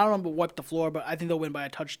with Dom. I don't know about wipe the floor, but I think they'll win by a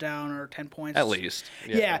touchdown or 10 points. At least.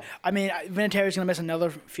 Yeah. I mean, Vinatieri's going to miss another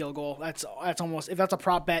field goal. That's almost, if that's a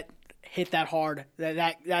prop bet, hit that hard.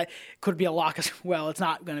 That could be a lock as well. It's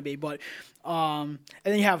not going to be, but and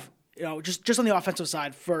then you have, just on the offensive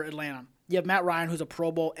side for Atlanta, you have Matt Ryan, who's a Pro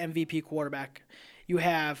Bowl MVP quarterback. You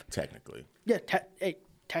have Technically.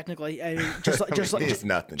 technically, I mean, just like It is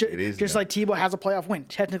nothing. It is just like Tebow has a playoff win.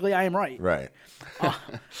 Technically, I am right. Right.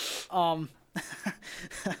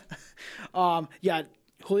 Yeah,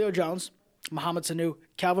 Julio Jones, Mohamed Sanu,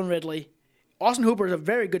 Calvin Ridley, Austin Hooper is a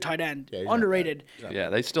very good tight end, Yeah, he's not underrated. Yeah,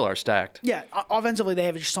 they still are stacked. Yeah, offensively they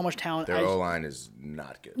have just so much talent. Their O line is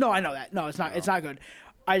not good. No, I know that. No, it's not. It's not good.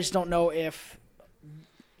 I just don't know if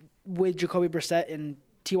with Jacoby Brissett and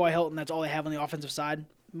T.Y. Hilton, that's all they have on the offensive side.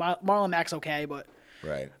 Marlon Mack's okay, but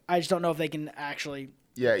Right. I just don't know if they can actually.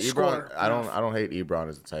 Yeah, score Ebron. I enough. don't hate Ebron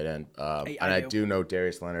as a tight end, and I do know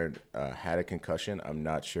Darius Leonard had a concussion. I'm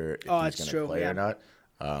not sure if Oh, he's that's going to true, play yeah. or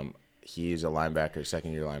not. He's a linebacker,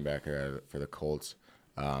 second-year linebacker for the Colts.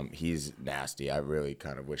 He's nasty. I really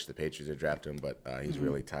kind of wish the Patriots had drafted him, but he's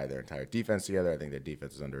really tied their entire defense together. I think their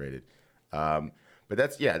defense is underrated. But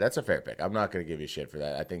that's a fair pick. I'm not going to give you shit for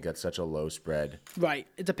that. I think that's such a low spread. Right,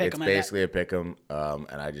 it's a pick 'em. It's basically a pick 'em,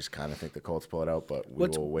 and I just kind of think the Colts pull it out, but we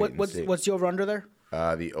will wait and see. What's the over under there?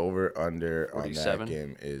 The over-under on that 47?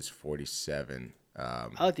 game is 47. I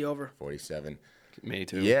like the over. 47. Me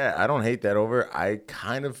too. Yeah, I don't hate that over. I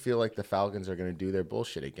kind of feel like the Falcons are going to do their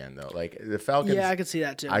bullshit again, though. Like, the Falcons... Yeah, I could see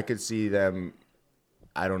that too. I could see them...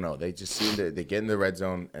 I don't know. They just seem to... They get in the red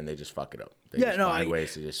zone, and they just fuck it up. They just find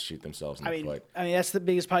ways to just shoot themselves in the foot. I mean, that's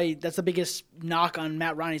the biggest knock on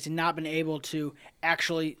Matt Ryan. He's not been able to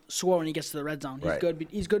actually score when he gets to the red zone. He's Right. good.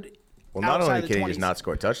 He's good. Well, not outside only the can he 20s. just not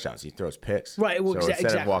score touchdowns, he throws picks. Right, well, so instead of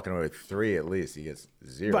exactly. walking away with 3, at least, he gets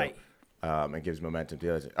 0. Right. And gives momentum to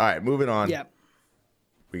the other team. All right, moving on. Yeah.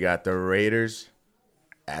 We got the Raiders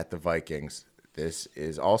at the Vikings. This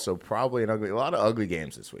is also probably a lot of ugly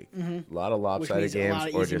games this week. A lot of lopsided means a lot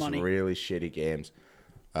games of or easy just money. really shitty games.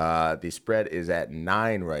 The spread is at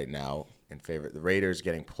 9 right now in favor. The Raiders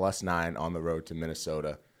getting +9 on the road to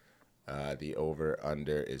Minnesota. The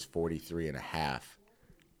over-under is 43.5.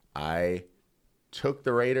 I took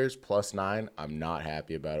the Raiders +9. I'm not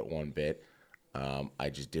happy about it one bit. I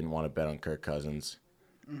just didn't want to bet on Kirk Cousins.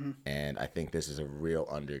 Mm-hmm. And I think this is a real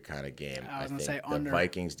under kind of game. I was going to think say under. The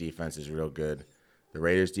Vikings defense is real good. The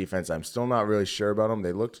Raiders defense, I'm still not really sure about them.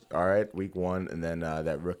 They looked all right week 1, and then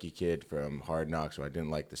that rookie kid from Hard Knocks, who I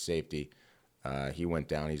didn't like the safety, he went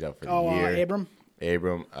down. He's out for the year.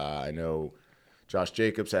 Abram. I know Josh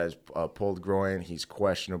Jacobs has pulled groin. He's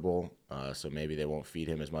questionable, so maybe they won't feed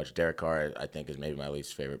him as much. Derek Carr, I think, is maybe my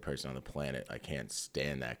least favorite person on the planet. I can't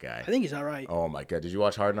stand that guy. I think he's all right. Oh, my God. Did you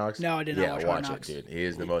watch Hard Knocks? No, I did not watch Hard Knocks. Watch it, dude. He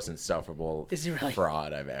is the most insufferable really?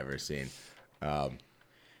 fraud I've ever seen.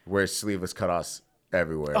 Wears sleeveless cutoffs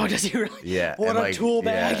everywhere. Oh, does he really? Yeah. What a tool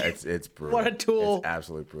bag. Yeah, it's brutal. What a tool. It's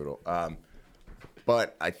absolutely brutal.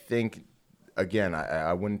 But I think, again,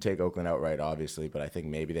 I wouldn't take Oakland outright, obviously, but I think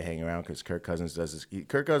maybe they hang around because Kirk Cousins does this.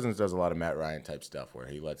 Kirk Cousins does a lot of Matt Ryan type stuff where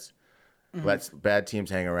he lets bad teams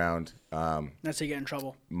hang around. That's how you get in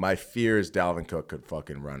trouble. My fear is Dalvin Cook could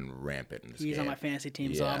fucking run rampant in this He's game. on my fantasy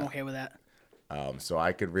team, so I'm okay with that. So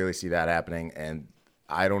I could really see that happening, and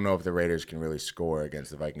I don't know if the Raiders can really score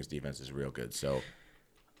against the Vikings defense is real good. So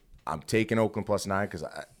I'm taking Oakland +9 because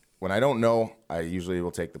when I don't know, I usually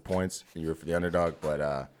will take the points. You're for the underdog, but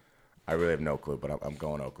I really have no clue. But I'm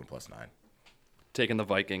going Oakland +9. Taking the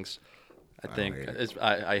Vikings.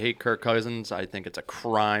 I hate Kirk Cousins. I think it's a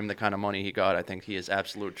crime the kind of money he got. I think he is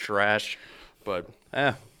absolute trash. But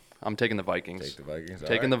I'm taking the Vikings. Take the Vikings.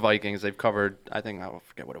 Taking the Vikings. They've covered, I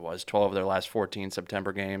forget what it was, 12 of their last 14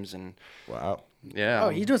 September games. And wow. Yeah. Oh,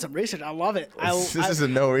 he's doing some research. I love it. This is a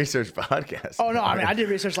no research podcast. Oh no, I did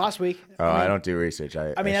research last week. I don't do research.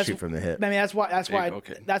 I shoot from the hip. I mean, that's why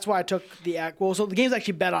I took the so the games I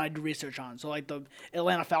actually bet on, I do research on. So like the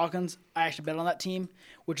Atlanta Falcons, I actually bet on that team,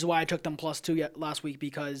 which is why I took them +2 last week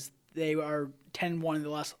because they are 10-1 in the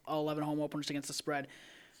last 11 home openers against the spread.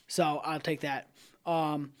 So I'll take that.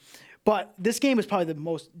 But this game was probably the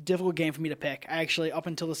most difficult game for me to pick. I actually, up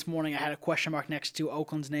until this morning, I had a question mark next to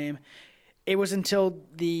Oakland's name. It was until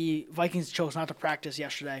the Vikings chose not to practice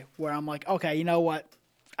yesterday where I'm like, okay, you know what?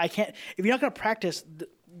 I can't. If you're not going to practice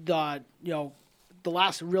the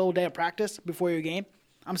last real day of practice before your game,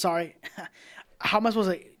 I'm sorry. How am I supposed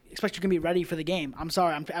to expect you can be ready for the game? I'm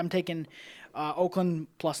sorry. I'm taking Oakland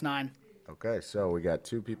 +9. Okay, so we got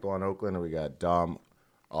 2 people on Oakland and we got Dom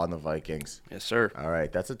on the Vikings. Yes, sir. All right,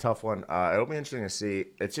 that's a tough one. It'll be interesting to see.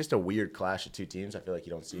 It's just a weird clash of 2 teams. I feel like you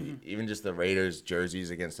don't see even just the Raiders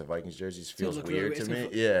jerseys against the Vikings jerseys feels weird to me.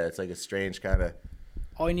 Yeah, it's like a strange kind of.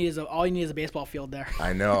 All you need is a baseball field there.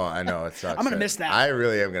 I know. It sucks. I'm gonna miss that. I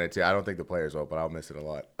really am gonna too. I don't think the players will, but I'll miss it a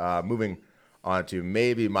lot. Moving on to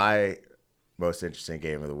maybe my most interesting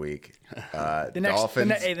game of the week.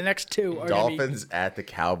 Dolphins. The next 2 are Dolphins at the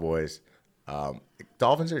Cowboys.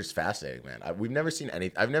 Dolphins are just fascinating, man. I've never seen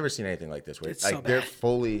anything like this. Where they're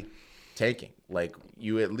fully tanking. Like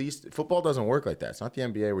you at least football doesn't work like that. It's not the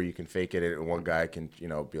NBA where you can fake it and one guy can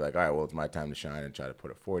be like, all right, well it's my time to shine and try to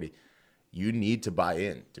put a 40. You need to buy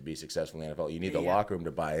in to be successful in the NFL. You need the locker room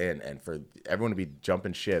to buy in, and for everyone to be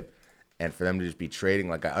jumping ship, and for them to just be trading.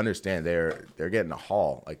 Like I understand they're getting a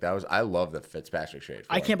haul. Like I love the Fitzpatrick trade.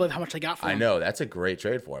 I can't believe how much they got for him. I know that's a great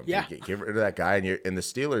trade for him. Yeah, get rid of that guy, and the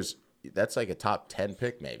Steelers. That's like a top 10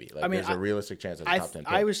 pick, maybe. Like, there's a realistic chance of a top 10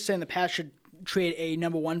 pick. I was saying the Pats should trade a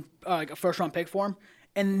number 1, a first round pick for him,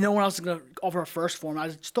 and no one else is going to offer a first for him. I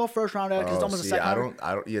just throw a first round out because it's almost a second.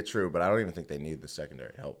 I don't. Yeah, true, but I don't even think they need the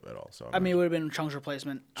secondary help at all. So it would have been Chung's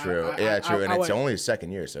replacement. True, true, and it's only his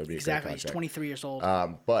second year, so it'd be exactly. He's 23 years old.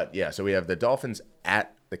 But yeah, so we have the Dolphins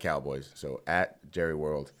at the Cowboys. So at Jerry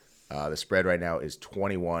World, the spread right now is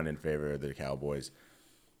 21 in favor of the Cowboys.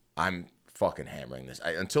 I'm fucking hammering this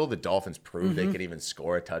until the Dolphins prove they can even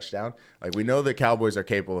score a touchdown. Like we know the Cowboys are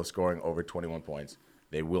capable of scoring over 21 points.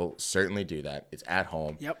 They will certainly do that. It's at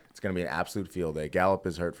home. Yep. It's going to be an absolute field day. Gallup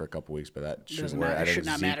is hurt for a couple weeks, but that shouldn't matter. It should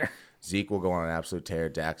not matter. Zeke will go on an absolute tear.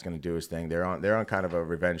 Dak's going to do his thing. They're on kind of a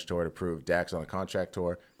revenge tour to prove Dak's on a contract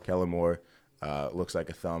tour. Kellen Moore looks like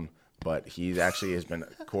a thumb, but he actually has been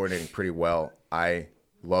coordinating pretty well. I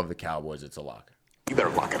love the Cowboys. It's a lock. You better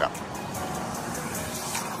lock it up.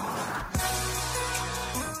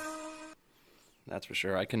 That's for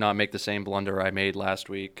sure. I cannot make the same blunder I made last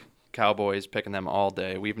week. Cowboys picking them all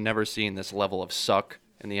day. We've never seen this level of suck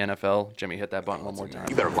in the NFL. Jimmy, hit that button one more time.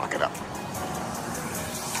 You better lock it up.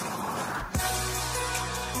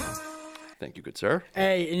 Thank you, good sir.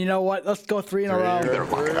 Hey, and you know what? Let's go 3 in a row. You better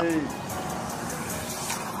lock it up.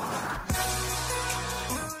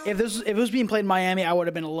 if it was being played in Miami, I would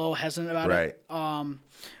have been a little hesitant about it. Right.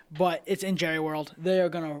 But it's in Jerry World. They're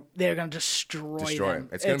gonna destroy them.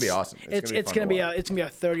 It's gonna be awesome. It's gonna be a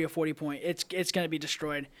 30 or 40 point. It's gonna be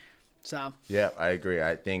destroyed. So yeah, I agree.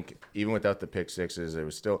 I think even without the pick sixes, it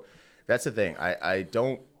was still. That's the thing. I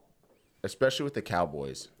don't, especially with the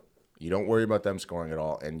Cowboys, you don't worry about them scoring at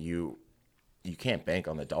all, and you can't bank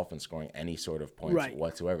on the Dolphins scoring any sort of points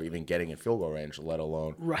whatsoever, even getting in field goal range, let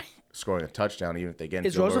alone scoring a touchdown, even if they get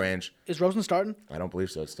in field goal range. Is Rosen starting? I don't believe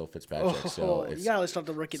so. It's still Fitzpatrick. So you got to start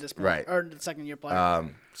the rookie this point, right, or the second-year player.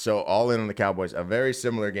 So all in on the Cowboys. A very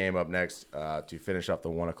similar game up next to finish off the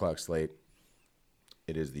 1 o'clock slate.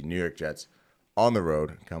 It is the New York Jets on the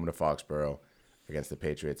road coming to Foxborough against the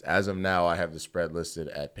Patriots. As of now, I have the spread listed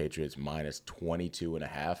at Patriots minus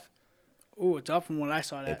 22.5. Ooh, it's up from what I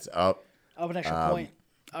saw. It's up. Up an extra point.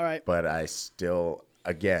 All right. But I still,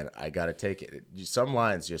 again, I got to take it. Some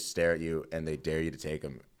lines just stare at you and they dare you to take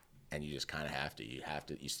them, and you just kind of have to.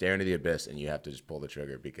 You stare into the abyss and you have to just pull the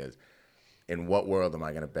trigger, because in what world am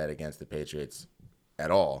I going to bet against the Patriots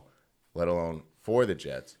at all, let alone for the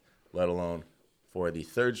Jets, let alone for the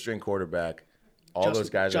third-string quarterback? Those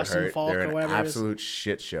guys are hurt. Falk, they're an absolute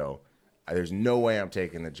shit show. There's no way I'm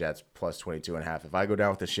taking the Jets plus 22.5. If I go down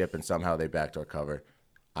with the ship and somehow they backdoor cover,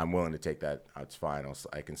 I'm willing to take that. It's fine.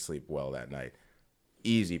 I can sleep well that night.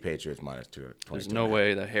 Easy Patriots minus 22. There's no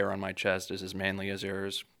way the hair on my chest is as manly as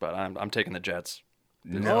yours, but I'm taking the Jets.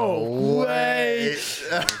 No way.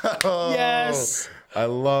 Yes. I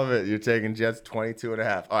love it. You're taking Jets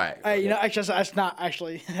 22.5. All right. Actually, that's not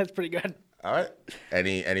actually. That's pretty good. All right.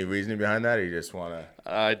 Any reasoning behind that, or you just want to?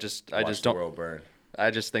 I just the don't. World burn. I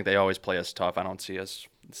just think they always play us tough. I don't see us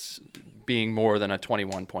being more than a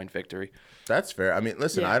 21-point victory. That's fair. I mean,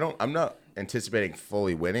 listen, Yeah. I'm not anticipating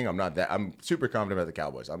fully winning. I'm super confident about the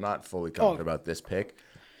Cowboys. I'm not fully confident about this pick.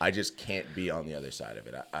 I just can't be on the other side of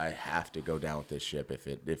it. I have to go down with this ship.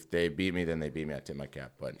 If they beat me, then they beat me. I tip my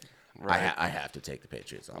cap. But I have to take the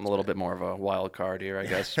Patriots. I'm a little bit more of a wild card here, I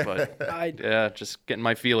guess. But just getting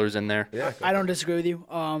my feelers in there. Yeah, I don't disagree with you.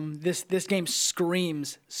 This game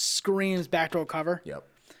screams backdoor cover. Yep.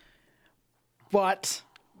 But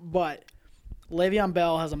Le'Veon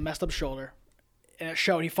Bell has a messed up shoulder, and it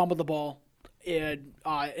showed. He fumbled the ball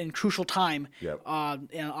in crucial time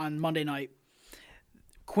on Monday night.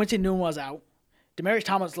 Quincy Newton was out. Demaryius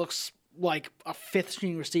Thomas looks like a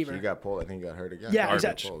fifth-string receiver. He got pulled. I think he got hurt again. Yeah,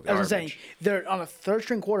 exactly. As I'm saying, they're on a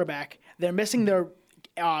third-string quarterback. They're missing their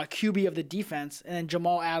QB of the defense, and then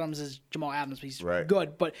Jamal Adams is Jamal Adams. He's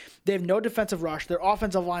good, but they have no defensive rush. Their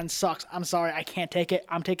offensive line sucks. I'm sorry, I can't take it.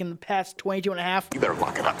 I'm taking the Pats 22.5. You better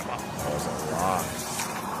lock it up.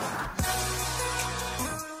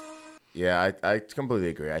 Yeah, I completely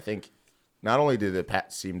agree. I think not only did the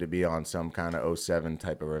Pats seem to be on some kind of 07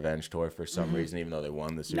 type of revenge tour for some reason, even though they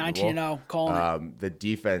won the Super Bowl. 19-0, calling it. The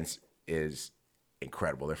defense is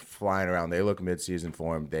incredible. They're flying around. They look midseason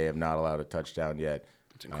form. They have not allowed a touchdown yet.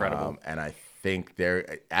 It's incredible. And I think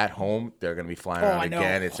they're at home. They're going to be flying around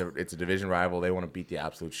again. It's a division rival. They want to beat the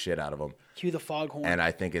absolute shit out of them. Cue the foghorn. And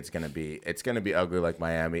I think it's going to be ugly like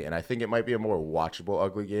Miami. And I think it might be a more watchable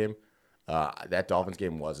ugly game. That Dolphins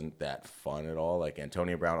game wasn't that fun at all. Like,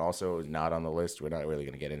 Antonio Brown also is not on the list. We're not really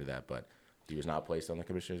going to get into that, but he was not placed on the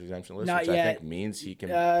commissioner's exemption list, Not which yet. I think means he can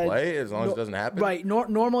play as long as it doesn't happen. Right.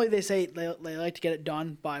 Normally they say they like to get it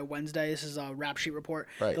done by Wednesday. This is a rap sheet report.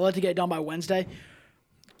 Right. They like to get it done by Wednesday,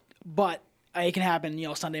 but it can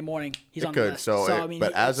happen. Sunday morning he's on the list.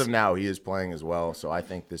 But as of now, he is playing as well. So I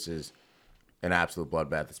think this is an absolute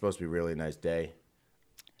bloodbath. It's supposed to be a really nice day.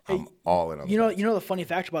 I'm all in on You know the funny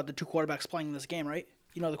fact about the two quarterbacks playing in this game, right?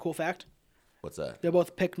 You know the cool fact? What's that? They're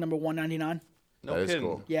both picked number 199. No That is kidding.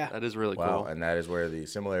 cool. Yeah. That is really Wow, cool. and that is where the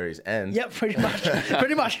similarities end. Yep, pretty much.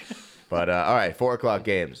 Pretty much. But all right, 4 o'clock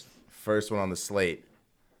games. First one on the slate: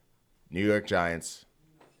 New York Giants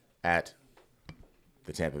at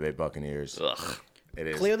the Tampa Bay Buccaneers. Ugh. It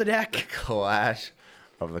is Clear the deck. clash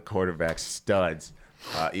of the quarterback studs.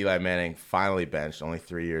 Eli Manning finally benched, only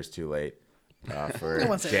 3 years too late for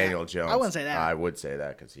wouldn't say Daniel that. Jones. I wouldn't say that. I would say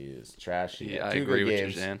that because he is trash. He Yeah, had I 2 agree good with you,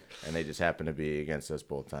 games, Dan. and they just happen to be against us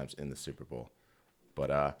both times in the Super Bowl.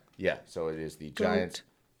 But yeah, so it is the Giants.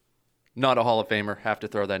 Not a Hall of Famer. Have to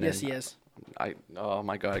throw that Yes, in. he is. Oh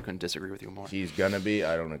my God, I couldn't disagree with you more. He's gonna be.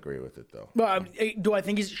 I don't agree with it though. Well, do I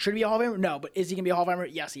think he should be a Hall of Famer? No, but is he going to be a Hall of Famer?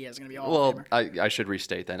 Yes, he is going to be a Hall of Well, Famer. I should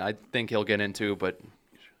restate then. I think he'll get into, but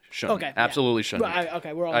shouldn't. Okay, yeah. Absolutely shouldn't. Well,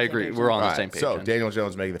 okay, we're all on I the same agree. page We're then. on the All same right, page. so then. Daniel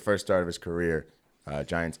Jones making the first start of his career.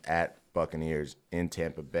 Giants at Buccaneers in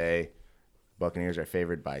Tampa Bay. Buccaneers are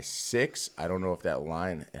favored by 6. I don't know if that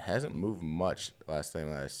line it hasn't moved much last time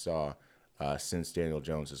that I saw since Daniel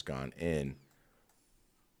Jones has gone in.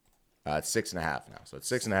 It's 6.5 now. So it's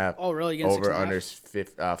 6.5. Oh, really? Against Over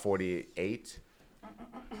 6.5? under 48.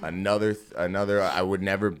 Another. I would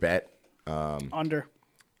never bet. Under.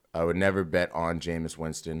 I would never bet on Jameis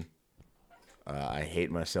Winston. I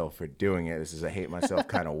hate myself for doing it. This is a hate myself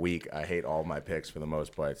kind of week. I hate all my picks for the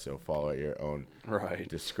most part, so follow at your own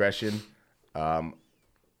discretion. And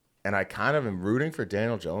I kind of am rooting for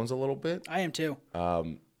Daniel Jones a little bit. I am too.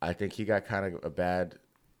 I think he got kind of a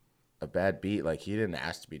bad beat. Like, he didn't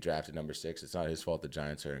ask to be drafted number 6. It's not his fault the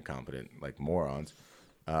Giants are incompetent, like morons.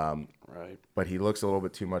 Right. But he looks a little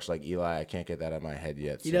bit too much like Eli. I can't get that out of my head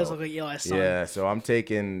yet. He does look like Eli's son. Yeah, so I'm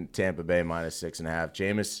taking Tampa Bay minus 6.5.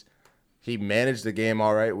 Jameis, he managed the game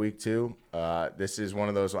all right week 2. This is one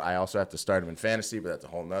of those, I also have to start him in fantasy, but that's a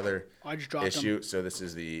whole nother I just dropped issue. him. So this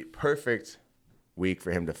is the perfect week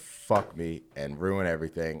for him to fuck me and ruin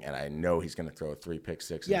everything, and I know he's going to throw 3 pick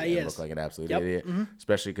sixes and look like an absolute idiot,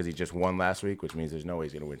 especially because he just won last week, which means there's no way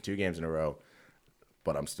he's going to win 2 games in a row.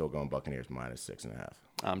 But I'm still going Buccaneers minus 6.5.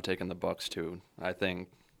 I'm taking the Bucs too. I think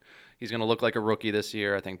he's going to look like a rookie this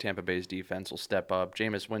year. I think Tampa Bay's defense will step up.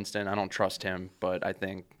 Jameis Winston, I don't trust him, but I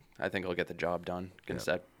think he'll get the job done against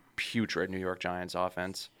that putrid New York Giants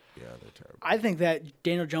offense. Yeah, they're terrible. I think that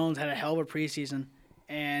Daniel Jones had a hell of a preseason,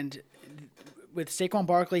 and with Saquon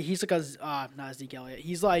Barkley, he's like not Zeke Elliott.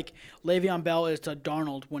 He's like Le'Veon Bell is to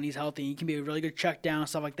Darnold when he's healthy. He can be a really good check down,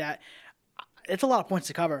 stuff like that. It's a lot of points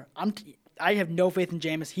to cover. I have no faith in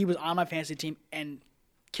Jameis. He was on my fantasy team and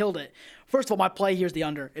killed it. First of all, my play here is the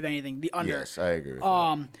under, if anything. The under. Yes, I agree with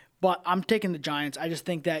that. But I'm taking the Giants. I just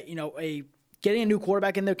think that, getting a new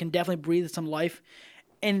quarterback in there can definitely breathe some life.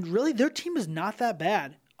 And really, their team is not that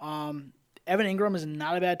bad. Evan Ingram is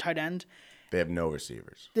not a bad tight end. They have no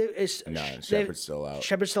receivers. And Shepard's still out.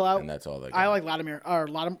 Shepard's still out. And that's all they got. I like Latimer.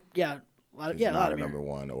 He's not a number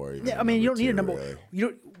 1 or even you don't need a number.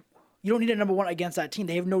 really. You don't need a number 1 against that team.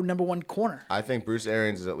 They have no number 1 corner. I think Bruce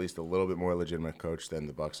Arians is at least a little bit more legitimate coach than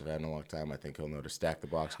the Bucs have had in a long time. I think he'll know to stack the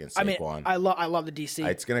box against Saquon. I love the DC.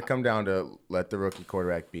 It's going to come down to let the rookie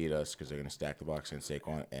quarterback beat us because they're going to stack the box against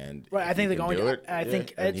Saquon. And right, I think they're going to. I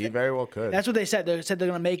think he very well could. That's what they said. They said they're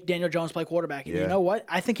going to make Daniel Jones play quarterback. And you know what?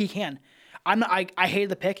 I think he can. I hated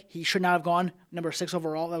the pick. He should not have gone number 6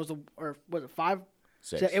 overall. That was was it 5?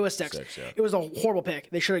 6. It was 6. Yeah. It was a horrible pick.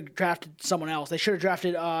 They should have drafted someone else. They should have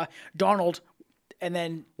drafted Darnold. And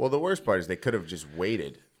then, well, the worst part is they could have just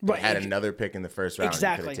waited. They had another pick in the first round.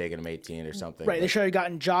 Exactly. And could have taken him 18 or something. Right. They should have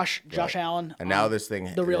gotten Josh Allen. And now this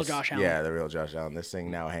thing, the real Josh Allen. Yeah, the real Josh Allen. This thing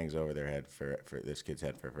now hangs over their head for this kid's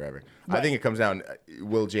head for forever. Right. I think it comes down: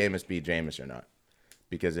 will Jameis be Jameis or not?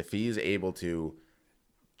 Because if he's able to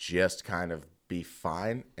just kind of be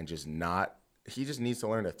fine and just not, he just needs to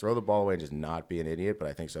learn to throw the ball away and just not be an idiot. But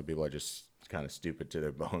I think some people are just kind of stupid to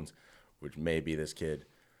their bones, which may be this kid.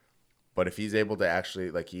 But if he's able to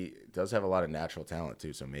actually, he does have a lot of natural talent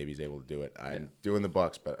too, so maybe he's able to do it. I'm doing the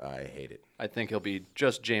Bucs, but I hate it. I think he'll be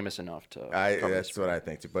just Jameis enough to. That's what I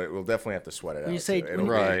think too. But we'll definitely have to sweat it out. You say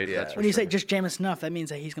that's when you say just Jameis enough, that means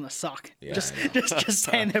that he's gonna suck. Yeah, just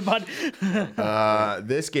saying there, bud.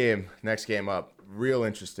 This game, next game up, real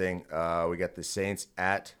interesting. We got the Saints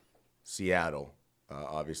at Seattle.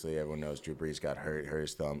 Obviously, everyone knows Drew Brees got hurt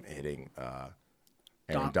his thumb hitting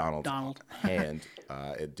Aaron Donald's hand.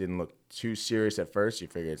 It didn't look too serious at first. You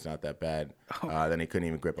figure it's not that bad. Then he couldn't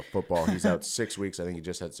even grip a football. He's out 6 weeks. I think he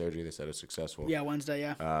just had surgery. They said it was successful. Yeah, Wednesday,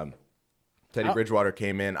 yeah. Teddy Bridgewater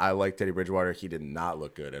came in. I like Teddy Bridgewater. He did not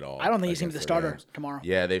look good at all. I don't think he's going to be the starter tomorrow.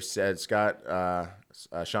 Yeah, they've said Sean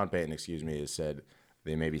Payton, has said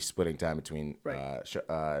they may be splitting time between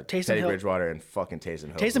Teddy Bridgewater and fucking Taysom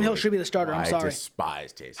Hill. Taysom Hill should be the starter. I'm sorry. I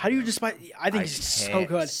despise Taysom. How do you despise? I think he's so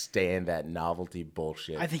good. Stand that novelty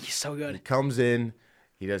bullshit. I think he's so good. He comes in,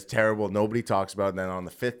 he does terrible. Nobody talks about it. And then on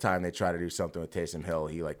the 5th time they try to do something with Taysom Hill,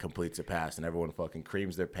 he completes a pass, and everyone fucking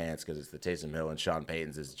creams their pants because it's the Taysom Hill, and Sean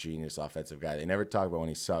Payton's this genius offensive guy. They never talk about when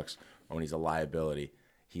he sucks or when he's a liability.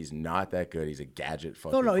 He's not that good. He's a gadget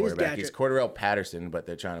fucking quarterback. He's Cordarrelle Patterson, but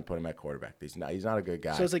they're trying to put him at quarterback. He's not a good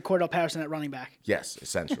guy. So it's like Cordarrelle Patterson at running back. Yes,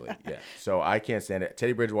 essentially. Yeah. So I can't stand it.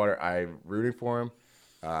 Teddy Bridgewater, I'm rooting for him.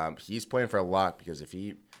 He's playing for a lot because if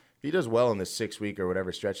he does well in this 6-week or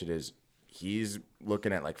whatever stretch it is, he's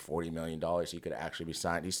looking at $40 million. He could actually be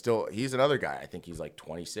signed. He's another guy. I think he's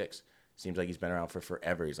 26. Seems like he's been around for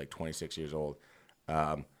forever. He's 26 years old.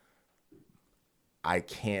 I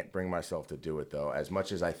can't bring myself to do it though. As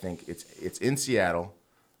much as I think it's in Seattle,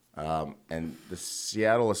 and the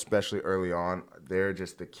Seattle, especially early on, they're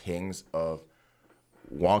just the kings of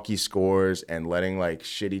wonky scores and letting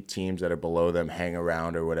shitty teams that are below them hang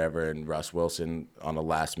around or whatever. And Russ Wilson on the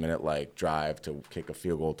last minute drive to kick a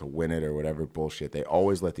field goal to win it or whatever bullshit. They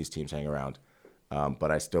always let these teams hang around.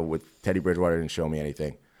 But I still, with Teddy Bridgewater didn't show me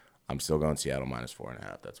anything. I'm still going Seattle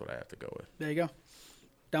 -4.5. That's what I have to go with. There you go.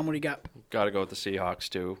 Dom, what do you got? Got to go with the Seahawks,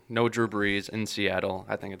 too. No Drew Brees in Seattle.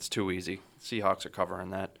 I think it's too easy. Seahawks are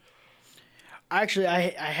covering that. Actually, I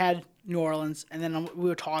had New Orleans, and then we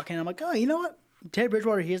were talking. I'm like, oh, you know what? Teddy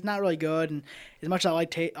Bridgewater, he's not really good. And as much as I like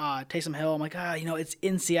Taysom Hill, I'm like, it's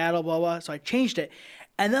in Seattle, blah, blah. So I changed it.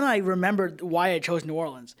 And then I remembered why I chose New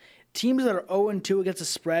Orleans. Teams that are 0-2 against the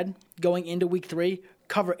spread going into week 3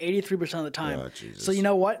 cover 83% of the time. Oh, Jesus. So you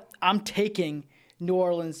know what? I'm taking New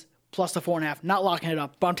Orleans plus the 4.5. Not locking it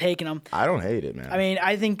up, but I'm taking them. I don't hate it, man. I mean,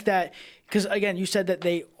 I think that because again, you said that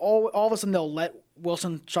they all of a sudden they'll let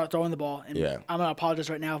Wilson start throwing the ball, and Yeah. I'm gonna apologize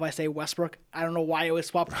right now if I say Westbrook. I don't know why I always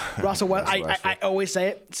swap Russell Westbrook. I always say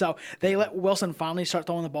it. So they let Wilson finally start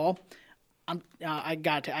throwing the ball. I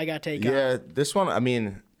got to take. yeah, this one. I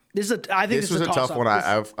mean, I think this was a tough toss-up. one.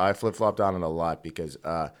 I flip flopped on it a lot because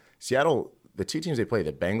Seattle, the two teams they played,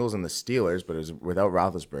 the Bengals and the Steelers, but it was without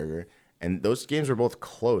Roethlisberger, and those games were both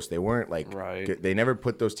close. They weren't like Right. They never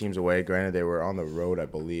put those teams away. Granted, they were on the road, I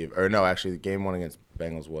believe, or no, actually, the game one against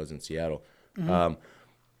Bengals was in Seattle.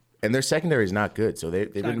 And their secondary is not good, so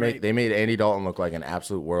they made Andy Dalton look like an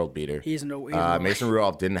absolute world beater. He's no. Mason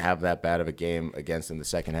Rudolph didn't have that bad of a game against in the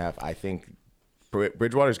second half. I think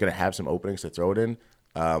Bridgewater's going to have some openings to throw it in,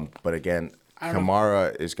 but again,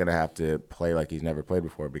 Kamara is going to have to play like he's never played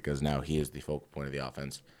before because now he is the focal point of the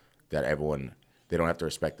offense. That they don't have to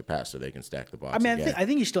respect the pass, so they can stack the box. I mean, again. I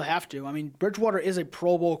think you still have to. I mean, Bridgewater is a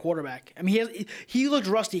Pro Bowl quarterback. I mean, he looks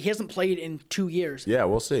rusty. He hasn't played in 2 years. Yeah,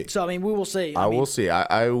 we'll see. So I mean, we will see. I will see.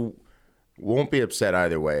 I won't be upset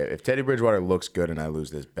either way. If Teddy Bridgewater looks good and I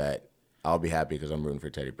lose this bet, I'll be happy because I'm rooting for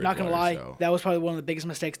Teddy Bridgewater. Not gonna lie, so. that was probably one of the biggest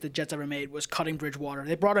mistakes the Jets ever made was cutting Bridgewater.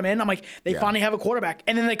 They brought him in. I'm like, they finally have a quarterback,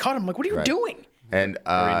 and then they cut him. I'm like, what are you doing? And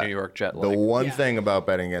Very New York Jet. the one thing about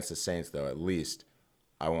betting against the Saints, though, at least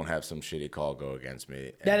I won't have some shitty call go against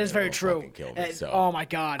me. That is very it'll true. fucking kill me, so oh my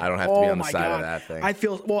god! I don't have to be on the my side god. of that thing. I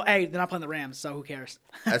feel hey, they're not playing the Rams, so who cares?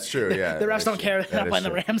 That's true. Yeah, the refs that's don't true. care. They're That not is playing the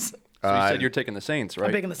true. Rams. So you said you're taking the Saints, right?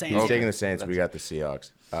 I'm picking the Saints. He's Okay. taking the Saints. We got the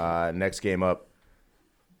Seahawks. Next game up.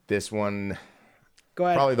 This one. Go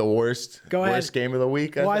ahead. Probably the worst ahead. game of the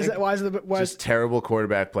week. I think. Why is Just terrible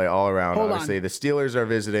quarterback play all around. Hold Obviously, on. the Steelers are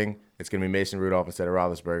visiting. It's going to be Mason Rudolph instead of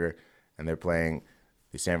Roethlisberger, and they're playing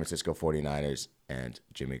the San Francisco 49ers and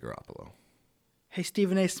Jimmy Garoppolo. Hey,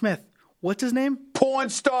 Stephen A. Smith. What's his name? Porn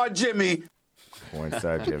star Jimmy. Porn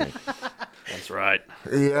star Jimmy. That's right.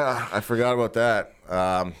 Yeah, I forgot about that.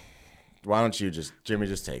 Why don't you Jimmy,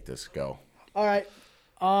 just take this. Go. All right.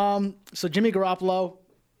 So Jimmy Garoppolo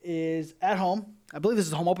is at home. I believe this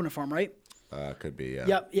is the home opener for him, right? Could be. Yeah.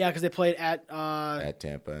 Yep. Yeah, because they played at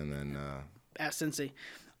Tampa and then. at Cincy.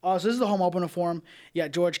 So this is the home opener for him. You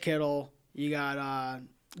got George Kittle. You got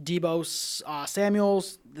Debo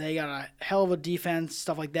Samuels. They got a hell of a defense,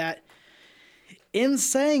 stuff like that. In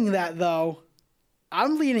saying that, though,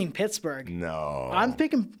 I'm leaning Pittsburgh. No. I'm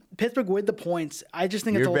picking Pittsburgh with the points. I just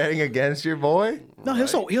think You're betting against your boy? No, he'll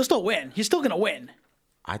still win. He's still gonna win.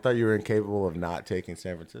 I thought you were incapable of not taking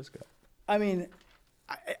San Francisco. I mean,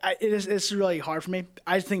 it's really hard for me.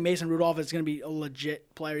 I just think Mason Rudolph is going to be a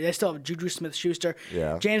legit player. They still have Juju Smith-Schuster.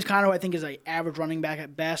 Yeah. James Conner, I think, is an average running back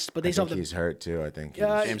at best, but they I still think have he's hurt too. I think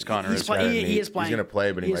James Conner he is playing. He's going to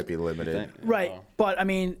play, but he is- might be limited. Right, but I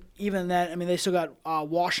mean, even then, I mean, they still got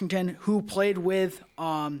Washington, who played with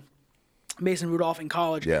Mason Rudolph in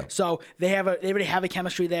college. Yeah. So they already have a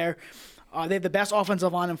chemistry there. They have the best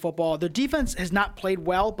offensive line in football. Their defense has not played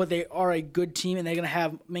well, but they are a good team, and they're going to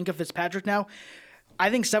have Minkah Fitzpatrick now. I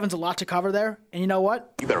think 7's a lot to cover there, and you know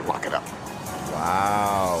what? You better lock it up.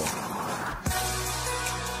 Wow.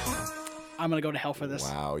 I'm going to go to hell for this.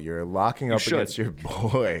 Wow. You're locking up against your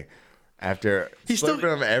boy after He's slipping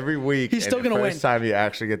still- him every week. he's still going to win. First time you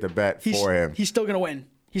actually get the bet for him. He's still going to win.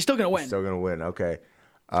 He's still going to win. Still going to win. Okay.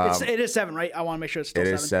 It is 7, right? I want to make sure it's still It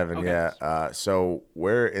 7. is 7, Okay. yeah. So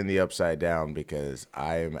we're in the upside down because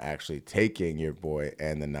I am actually taking your boy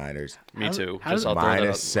and the Niners. Me too. how does- Just I'll throw that Minus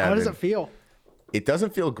out. 7. How does it feel? It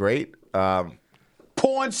doesn't feel great.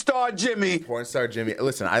 Porn star Jimmy. Porn star Jimmy.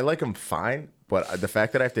 Listen, I like him fine, but the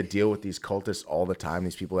fact that I have to deal with these cultists all the time,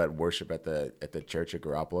 these people that worship at the church of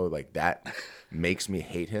Garoppolo, like that makes me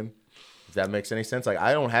hate him. If that makes any sense. Like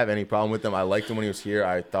I don't have any problem with him. I liked him when he was here.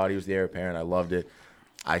 I thought he was the heir apparent. I loved it.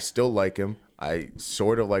 I still like him. I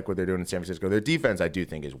sort of like what they're doing in San Francisco. Their defense, I do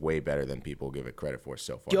think, is way better than people give it credit for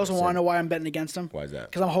so far. Do you also want to know why I'm betting against him? Why is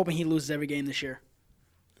that? Because I'm hoping he loses every game this year.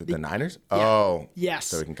 The Niners? Oh. Yes.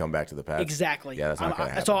 So we can come back to the Pats? Exactly. Yeah, that's not going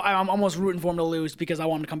to happen. So I'm almost rooting for him to lose because I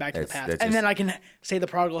want him to come back to the Pats. And then I can say the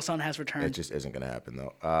prodigal son has returned. It just isn't going to happen,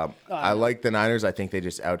 though. I like the Niners. I think they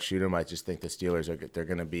just outshoot them. I just think the Steelers, they're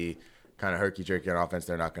going to be kind of herky-jerky on offense.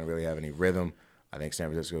 They're not going to really have any rhythm. I think San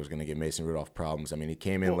Francisco is going to give Mason Rudolph problems. I mean, he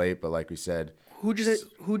came in late, but like we said. Who'd you say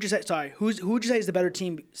is the better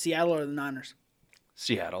team, Seattle or the Niners?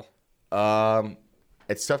 Seattle.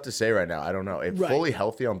 It's tough to say right now. I don't know. If fully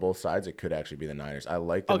healthy on both sides, it could actually be the Niners. I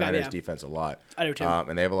like the Niners defense a lot. I do too.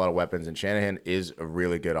 And they have a lot of weapons. And Shanahan is a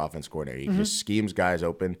really good offense coordinator. He just schemes guys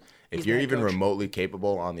open. If you're even remotely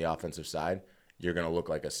capable on the offensive side, you're going to look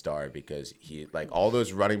like a star because he, like all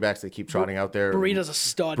those running backs that keep trotting out there. Breida's a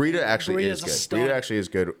stud. Breida actually is good. Breida actually is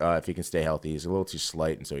good if he can stay healthy. He's a little too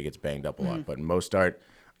slight, and so he gets banged up a lot. But Mostert,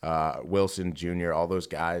 Wilson Jr., all those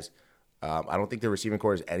guys, I don't think their receiving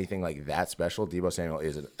core is anything like that special. Deebo Samuel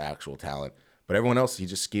is an actual talent. But everyone else, he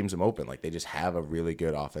just schemes them open. Like, they just have a really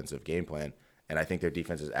good offensive game plan. And I think their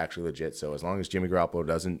defense is actually legit. So as long as Jimmy Garoppolo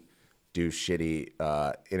doesn't do shitty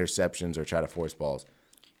interceptions or try to force balls,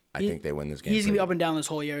 I think they win this game. He's going to be up and down this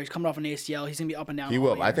whole year. He's coming off an ACL. He's going to be up and down. He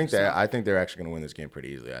will. I think they're actually going to win this game pretty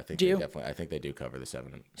easily. I think do you? Definitely. I think they do cover the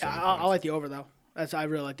 7. I like the over, though. I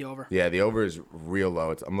really like the over. Yeah, the over is real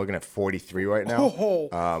low. I'm looking at 43 right now,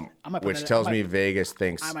 which tells me Vegas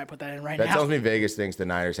thinks. I might put that in right now. That tells me Vegas thinks the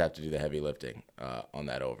Niners have to do the heavy lifting on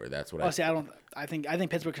that over. That's what I think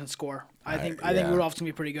Pittsburgh can score. I think Rudolph's gonna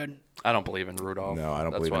be pretty good. I don't believe in Rudolph. No, I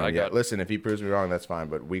don't believe in him yet. Listen, if he proves me wrong, that's fine.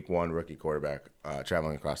 But week 1 rookie quarterback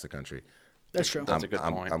traveling across the country. That's true. That's a good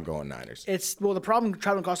point. I'm going Niners. The problem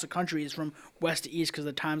traveling across the country is from west to east because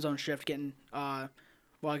the time zone shift getting.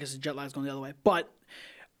 Well, I guess the jet lag's going the other way. But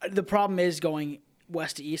the problem is going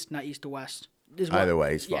west to east, not east to west. Either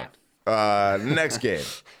way, he's fucked. Next game.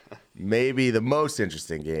 Maybe the most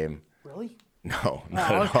interesting game. Really? No,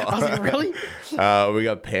 not at all. I was like, really? We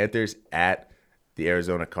got Panthers at the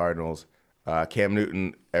Arizona Cardinals. Cam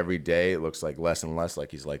Newton, every day, it looks like less and less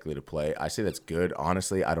like he's likely to play. I say that's good.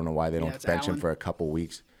 Honestly, I don't know why they don't bench him for a couple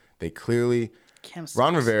weeks. They clearly...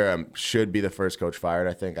 Ron Rivera should be the first coach fired,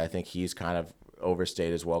 I think. I think he's kind of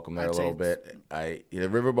overstayed his welcome there a little bit. The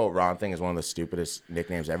Riverboat Ron thing is one of the stupidest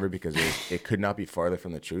nicknames ever because it could not be farther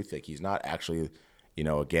from the truth. Like, he's not actually,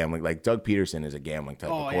 a gambling. Like, Doug Peterson is a gambling type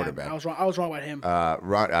of quarterback. Yeah. I was wrong about him.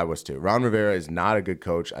 I was too. Ron Rivera is not a good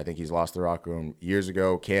coach. I think he's lost the locker room years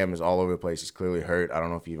ago. Cam is all over the place. He's clearly hurt. I don't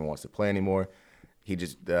know if he even wants to play anymore.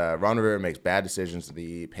 Ron Rivera makes bad decisions.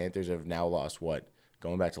 The Panthers have now lost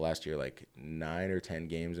going back to last year, like 9 or 10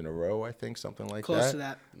 games in a row, I think, something like that. Close to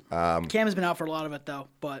that. Cam has been out for a lot of it, though.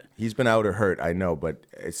 But he's been out or hurt, I know, but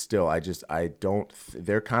it's still,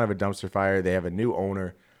 they're kind of a dumpster fire. They have a new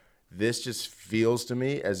owner. This just feels to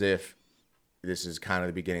me as if this is kind of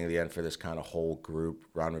the beginning of the end for this kind of whole group.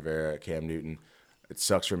 Ron Rivera, Cam Newton. It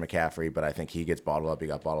sucks for McCaffrey, but I think he gets bottled up. He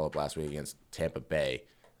got bottled up last week against Tampa Bay.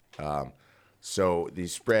 So the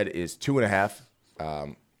spread is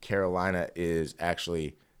 2.5. Carolina is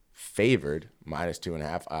actually favored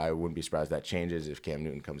 -2.5. I wouldn't be surprised that changes if Cam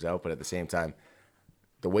Newton comes out. But at the same time,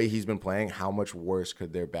 the way he's been playing, how much worse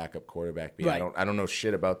could their backup quarterback be? Right. I don't know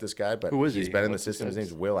shit about this guy, but he's been in the system. His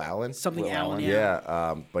name's Will Allen. Allen, yeah.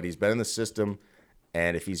 Yeah, but he's been in the system.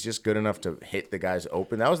 And if he's just good enough to hit the guys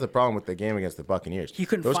open, that was the problem with the game against the Buccaneers.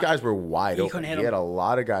 Those guys were wide open. He had a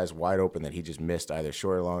lot of guys wide open that he just missed either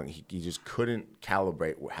short or long. He just couldn't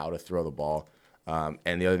calibrate how to throw the ball.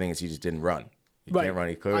 And the other thing is he just didn't run. He can't run.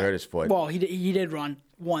 He clearly hurt his foot. Well, he did run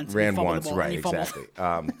once. Ran once, right, exactly.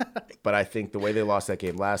 But I think the way they lost that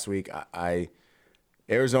game last week,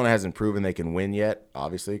 Arizona hasn't proven they can win yet,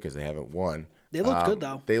 obviously, because they haven't won. They look good,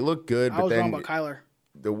 though. They look good, I was wrong about Kyler.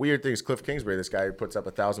 The weird thing is Cliff Kingsbury, this guy who puts up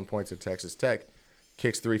 1,000 points at Texas Tech,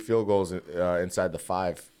 kicks 3 field goals inside the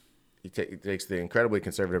 5. He takes the incredibly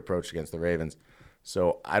conservative approach against the Ravens.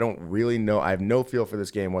 So I don't really know. I have no feel for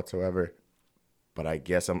this game whatsoever. But I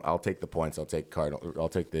guess I'll take the points. I'll take Cardinal. I'll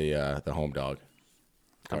take the home dog.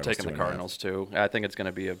 I'm taking the Cardinals too. I think it's going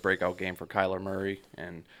to be a breakout game for Kyler Murray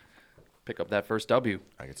and pick up that first W.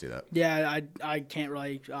 I can see that. Yeah, I can't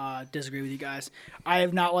really disagree with you guys. I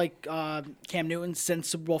have not liked Cam Newton since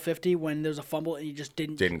Super Bowl 50 when there was a fumble and he just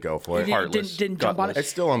didn't go for it. Didn't jump on it. It's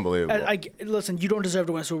still unbelievable. Listen, you don't deserve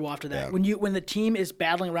to win a Super Bowl after that. Yeah. When the team is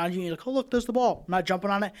battling around you and you're like, oh look, there's the ball. I'm not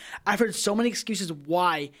jumping on it. I've heard so many excuses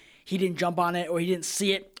why he didn't jump on it or he didn't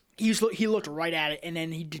see it. He looked right at it and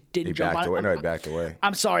then he didn't jump on it. He backed away.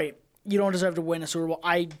 I'm sorry. You don't deserve to win a Super Bowl.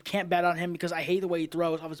 I can't bet on him because I hate the way he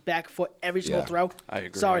throws off his back foot every single throw. I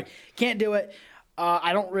agree. Sorry. Can't do it.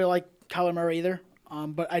 I don't really like Kyler Murray either.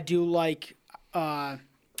 But I do like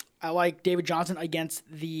I like David Johnson against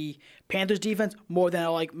the Panthers defense more than I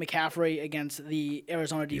like McCaffrey against the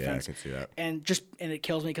Arizona defense. I can see that. And it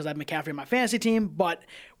kills me because I have McCaffrey in my fantasy team, but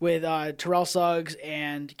with Terrell Suggs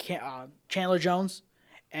and Chandler Jones,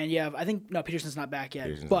 and Peterson's not back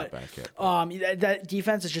yet. But that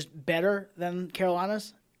defense is just better than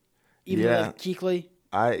Carolina's, even with Kuechly.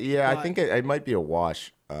 I think it might be a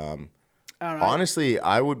wash. I don't know. Honestly,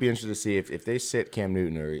 I would be interested to see if they sit Cam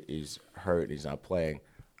Newton or he's hurt, he's not playing.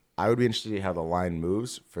 I would be interested to see how the line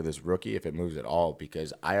moves for this rookie, if it moves at all,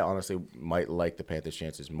 because I honestly might like the Panthers'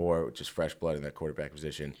 chances more, just fresh blood in that quarterback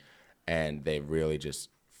position, and they really just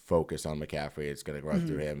focus on McCaffrey. It's going to run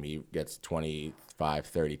through him. He gets 25,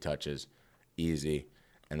 30 touches easy,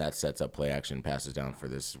 and that sets up play action passes down for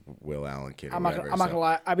this Will Allen kid. I'm not gonna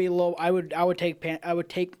lie. I'd be low. I would take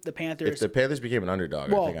the Panthers. If the Panthers became an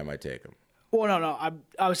underdog, I think I might take them. Well, no.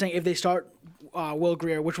 I was saying if they start Will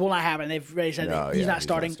Grier, which will not happen. They've already said he's not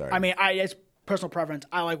starting. I mean, it's personal preference.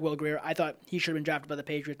 I like Will Grier. I thought he should have been drafted by the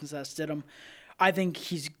Patriots instead of Stidham. I think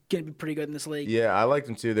he's going to be pretty good in this league. Yeah, I liked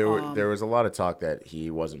him too. There was a lot of talk that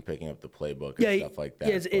he wasn't picking up the playbook and stuff like that.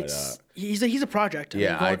 Yeah, he's a project. I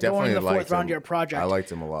definitely going in the liked fourth round, you're a project. I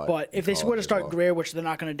liked him a lot. But if they were to start Grier, which they're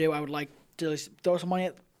not going to do, I would like to throw some money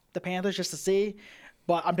at the Panthers just to see.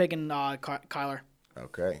 But I'm picking Kyler.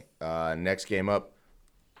 Okay. Next game up.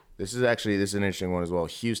 This is an interesting one as well.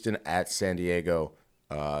 Houston at San Diego.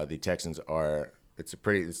 The Texans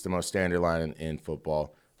it's the most standard line in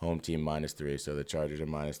football. Home team -3, so the Chargers are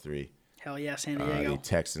 -3. Hell yeah, San Diego. The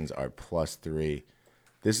Texans are +3.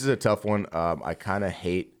 This is a tough one. I kind of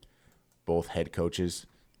hate both head coaches.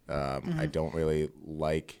 I don't really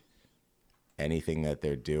like anything that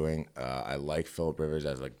they're doing. I like Phillip Rivers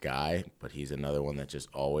as a guy, but he's another one that just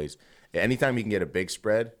always. Anytime he can get a big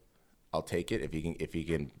spread, I'll take it. If he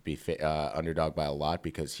can be underdog by a lot,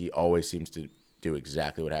 because he always seems to do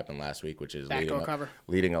exactly what happened last week, which is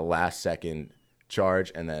leading a last-second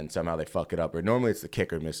charge, and then somehow they fuck it up. Or normally it's the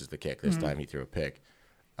kicker misses the kick. This time he threw a pick.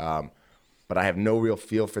 But I have no real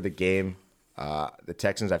feel for the game. The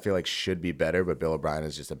Texans, I feel like, should be better, but Bill O'Brien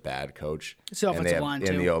is just a bad coach. It's the offensive line,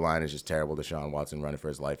 too. And the O-line is just terrible. Deshaun Watson running for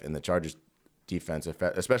his life. And the Chargers' defense,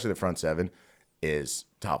 especially the front seven, is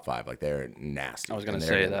top 5. Like, they're nasty. I was going to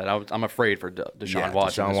say that. I'm afraid for Deshaun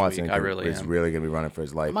Watson this week. I really am. Is really going to be running for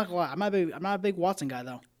his life. I'm not going to lie. I'm not a big Watson guy,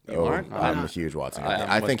 though. You aren't? I'm a huge Watson guy.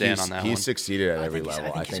 I think he's succeeded at every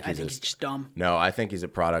level. I think he's just dumb. No, I think he's a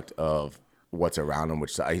product of what's around him,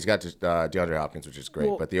 which he's got DeAndre Hopkins, which is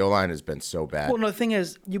great, but the O-line has been so bad. Well, no, the thing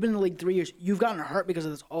is, you've been in the league 3 years. You've gotten hurt because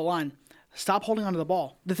of this O-line. Stop holding onto the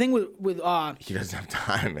ball. The thing with he doesn't have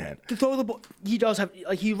time, man. To throw the ball, he does have.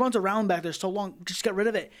 Like, he runs around back there so long. Just get rid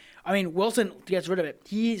of it. I mean, Wilson gets rid of it.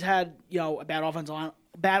 He's had a bad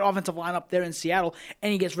offensive line up there in Seattle,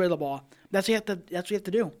 and he gets rid of the ball. That's what you have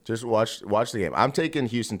to do. Just watch the game. I'm taking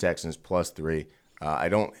Houston Texans +3. I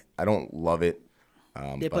don't love it.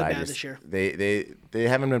 They played bad this year. They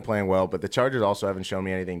haven't been playing well, but the Chargers also haven't shown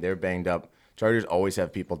me anything. They're banged up. Chargers always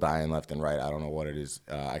have people dying left and right. I don't know what it is.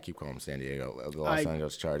 I keep calling them San Diego, the Los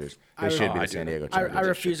Angeles Chargers. They should be the San Diego Chargers. I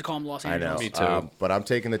refuse to call them Los Angeles. I know. Me too. But I'm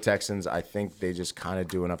taking the Texans. I think they just kind of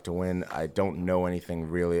do enough to win. I don't know anything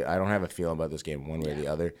really. I don't have a feeling about this game one way or the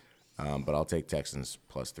other. But I'll take Texans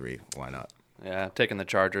 +3. Why not? Yeah, taking the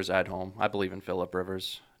Chargers at home. I believe in Phillip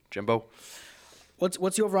Rivers. Jimbo? What's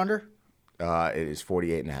the over-under? It is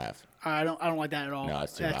 48.5. I don't like that at all. No,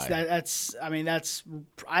 it's too high.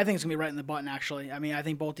 I think it's gonna be right in the button. Actually, I mean, I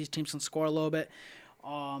think both these teams can score a little bit.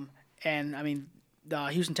 And I mean, the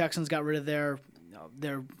Houston Texans got rid of their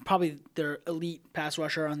elite pass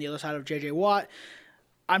rusher on the other side of J.J. Watt.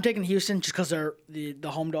 I'm taking Houston just because they're the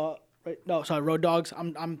home dog. Right? No, sorry, road dogs.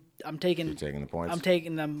 I'm taking. You're taking the points. I'm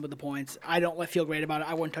taking them with the points. I don't feel great about it.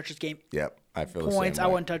 I wouldn't touch this game. Yep, I feel points. the same way. I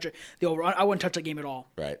wouldn't touch it. The over. I wouldn't touch that game at all.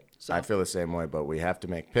 Right. So. I feel the same way, but we have to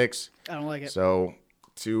make picks. I don't like it. So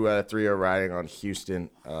 2 out of 3 are riding on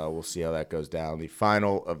Houston. We'll see how that goes down. The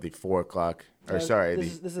final of the 4 o'clock. The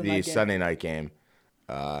Sunday night game.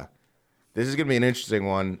 This is going to be an interesting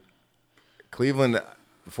one. Cleveland.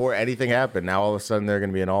 Before anything happened, now all of a sudden they're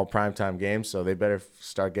going to be an all primetime game, so they better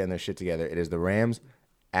start getting their shit together. It is the Rams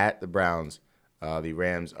at the Browns. The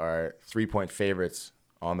Rams are 3-point favorites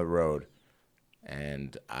on the road,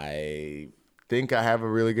 and I think I have a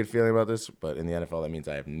really good feeling about this, but in the NFL, that means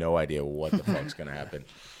I have no idea what the fuck's going to happen.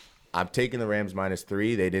 I'm taking the Rams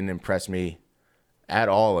 -3. They didn't impress me at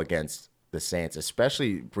all against the Saints,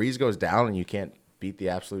 especially Breeze goes down and you can't beat the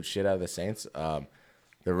absolute shit out of the Saints.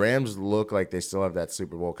 The Rams look like they still have that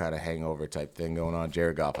Super Bowl kind of hangover type thing going on.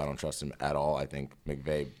 Jared Goff, I don't trust him at all. I think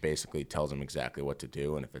McVay basically tells him exactly what to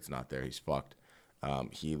do, and if it's not there, he's fucked.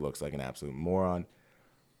 He looks like an absolute moron.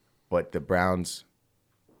 But the Browns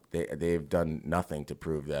they've done nothing to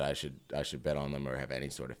prove that I should bet on them or have any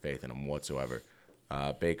sort of faith in them whatsoever.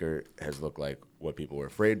 Baker has looked like what people were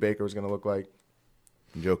afraid Baker was going to look like.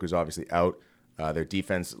 Njoku's obviously out. Their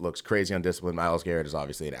defense looks crazy undisciplined. Myles Garrett is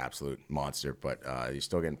obviously an absolute monster, but he's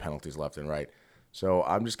still getting penalties left and right. So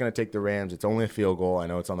I'm just going to take the Rams. It's only a field goal. I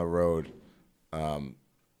know it's on the road.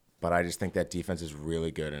 But I just think that defense is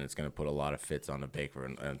really good, and it's going to put a lot of fits on the Baker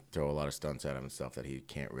and throw a lot of stunts at him and stuff that he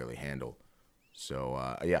can't really handle. So,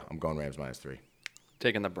 I'm going Rams -3.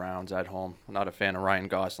 Taking the Browns at home. I'm not a fan of Ryan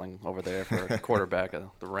Gosling over there for quarterback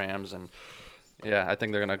of the Rams. And, yeah, I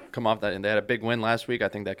think they're going to come off that. And they had a big win last week. I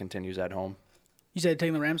think that continues at home. You said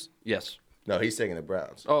taking the Rams? Yes. No, he's taking the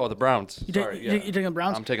Browns. Oh, the Browns. You're taking the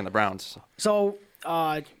Browns? I'm taking the Browns. So,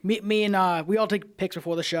 me and we all take picks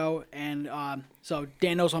before the show, and so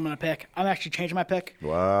Dan knows what I'm going to pick. I'm actually changing my pick.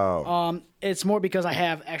 Wow. It's more because I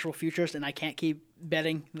have actual futures, and I can't keep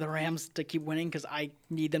betting the Rams to keep winning because I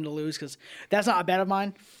need them to lose because that's not a bet of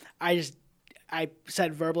mine. I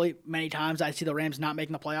said verbally many times I see the Rams not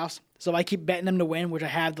making the playoffs. So if I keep betting them to win, which I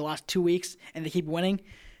have the last 2 weeks, and they keep winning,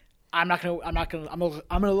 I'm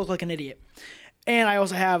gonna look like an idiot. And I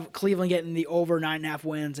also have Cleveland getting the over 9.5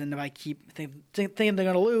 wins, and if I keep thinking they're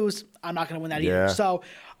going to lose, I'm not going to win that either. So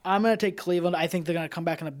I'm going to take Cleveland. I think they're going to come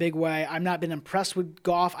back in a big way. I've not been impressed with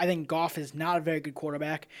Goff. I think Goff is not a very good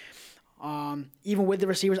quarterback. Even with the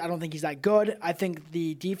receivers, I don't think he's that good. I think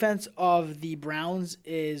the defense of the Browns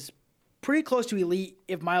is pretty close to elite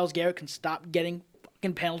if Myles Garrett can stop getting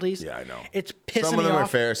fucking penalties. Yeah, I know. It's pissing me off. Some of them are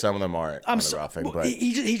fair, some of them aren't. But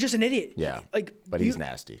he's just an idiot. Yeah, but he's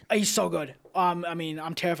nasty. He's so good.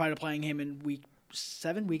 I'm terrified of playing him in week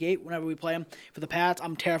 7, week 8, whenever we play him for the Pats.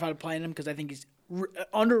 I'm terrified of playing him because I think he's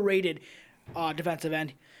underrated defensive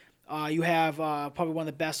end. You have probably one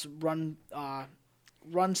of the best run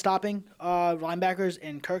stopping linebackers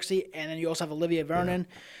in Kirksey, and then you also have Olivia Vernon.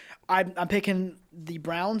 Yeah. I'm picking the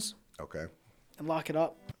Browns. Okay. And lock it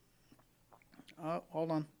up. Oh, hold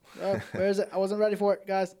on. Oh, where is it? I wasn't ready for it,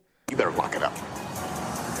 guys. You better lock it up.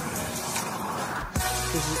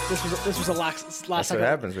 This was a last That's second. what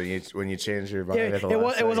happens when you change your mind. Yeah,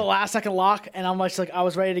 it was a last second lock, and I'm like I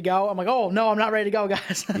was ready to go. I'm like, oh no, I'm not ready to go,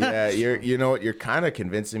 guys. Yeah, you know what? You're kind of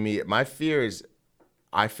convincing me. My fear is,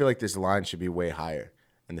 I feel like this line should be way higher,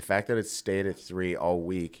 and the fact that it stayed at 3 all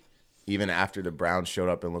week, even after the Browns showed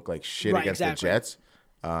up and looked like shit against the Jets.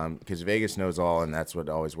 Because Vegas knows all, and that's what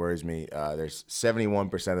always worries me. There's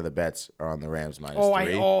 71% of the bets are on the Rams -3.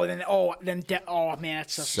 Man,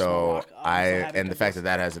 that's such a so lock. And the fact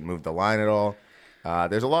that hasn't moved the line at all.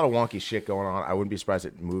 There's a lot of wonky shit going on. I wouldn't be surprised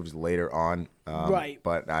if it moves later on. Right.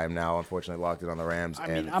 But I'm now unfortunately locked in on the Rams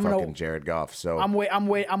and Jared Goff. So I'm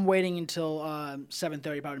waiting until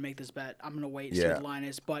 7:30 probably to make this bet. I'm gonna wait and see what the line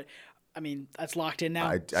is, but. I mean, that's locked in now.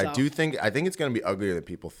 I think it's going to be uglier than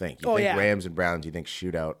people think. You think Rams and Browns, you think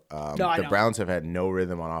shootout. The Browns have had no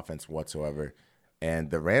rhythm on offense whatsoever.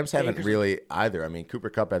 And the Rams haven't really either. I mean, Cooper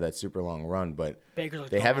Kupp had that super long run, but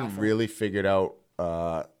they haven't really figured out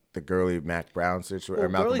the Gurley Malcolm Brown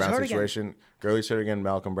situation. Gurley's hurt again.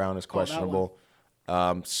 Malcolm Brown is questionable.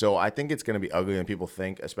 So I think it's going to be uglier than people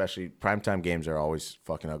think, especially primetime games are always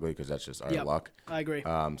fucking ugly because that's just our luck. I agree.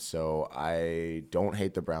 So I don't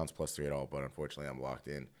hate the Browns +3 at all, but unfortunately I'm locked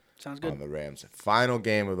in. Sounds good. On the Rams. Final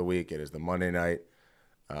game of the week. It is the Monday night.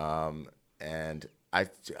 And I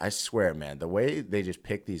swear, man, the way they just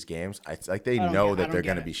pick these games, it's like they know that they're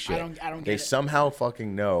going to be shit. I don't get they it. somehow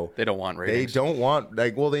fucking know. They don't want ratings. They don't want,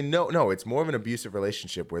 they know. No, it's more of an abusive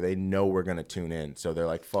relationship where they know we're going to tune in. So they're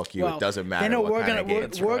like, fuck you. It doesn't matter. They know we're going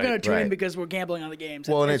to tune in right. because we're gambling on the games.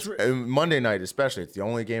 Well, and it's Monday night especially. It's the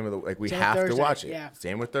only game of the, like, we have to watch it. Yeah.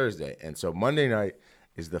 Same with Thursday. And so Monday night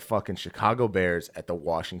is the fucking Chicago Bears at the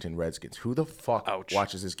Washington Redskins. Who the fuck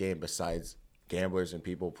watches this game besides gamblers and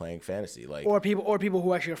people playing fantasy, or people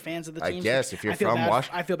who actually are fans of the team? I guess if you're from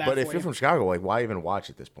Washington, I feel bad. But if you're from Chicago, like, why even watch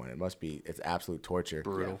at this point? It's absolute torture.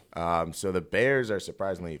 Brutal. So the Bears are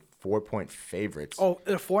surprisingly 4-point favorites. Oh,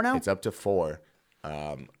 they're 4 now? It's up to 4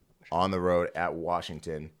 on the road at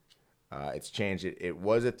Washington. It's changed. It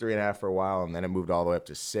was at 3.5 for a while, and then it moved all the way up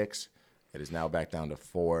to 6. It is now back down to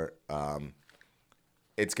 4.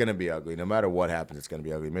 It's going to be ugly. No matter what happens, it's going to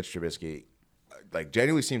be ugly. Mitch Trubisky, like,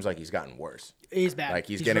 genuinely seems like he's gotten worse. He's bad. Like,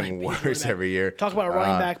 he's getting worse every year. Talk about a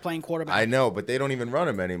running back playing quarterback. I know, but they don't even run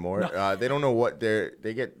him anymore. No. They don't know what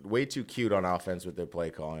they get way too cute on offense with their play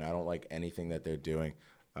calling. I don't like anything that they're doing.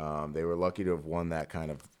 They were lucky to have won that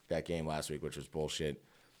game last week, which was bullshit.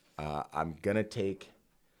 I'm gonna take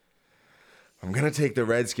the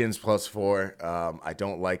Redskins +4. I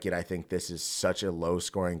don't like it. I think this is such a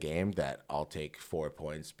low-scoring game that I'll take 4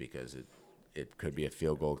 points because it could be a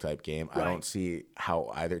field goal type game. Right. I don't see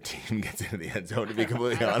how either team gets into the end zone, to be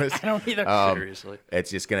completely honest. I don't either. Seriously.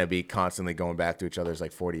 It's just going to be constantly going back to each other's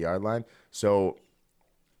like 40-yard line. So,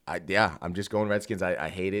 I'm just going Redskins. I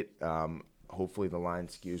hate it. Hopefully the line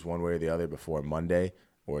skews one way or the other before Monday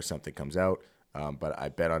or something comes out. But I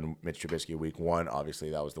bet on Mitch Trubisky week 1. Obviously,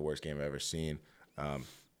 that was the worst game I've ever seen.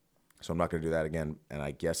 So I'm not going to do that again. And I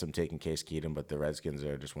guess I'm taking Case Keenum, but the Redskins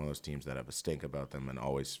are just one of those teams that have a stink about them and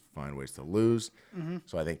always find ways to lose. Mm-hmm.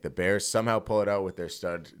 So I think the Bears somehow pull it out with their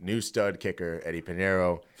new stud kicker, Eddie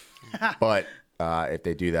Pinheiro. But if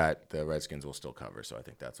they do that, the Redskins will still cover. So I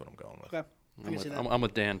think that's what I'm going with. Okay. I can see that. I'm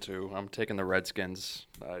with Dan, too. I'm taking the Redskins.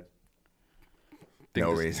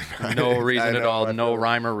 No reason. No reason at all. I No feel-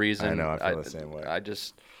 rhyme or reason. I know. I feel the same way.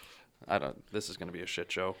 This is going to be a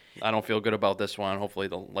shit show. I don't feel good about this one. Hopefully,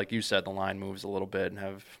 like you said, the line moves a little bit and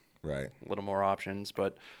have Right. a little more options.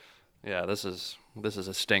 But yeah, this is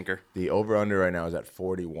a stinker. The over-under right now is at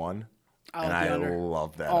 41. I And like the I under.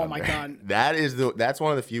 love that. Oh, under. my God. That's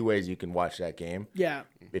one of the few ways you can watch that game. Yeah.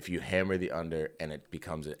 If you hammer the under and it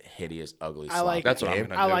becomes a hideous, ugly I like That's what I'm game.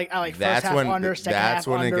 gonna do. I like first That's half when under, second that's half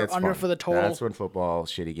when under, it gets under fun. for the total. That's when football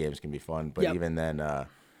shitty games can be fun. But Yep. even then,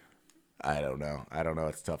 I don't know.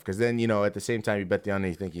 It's tough because then at the same time you bet the under,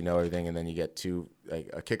 you think you know everything, and then you get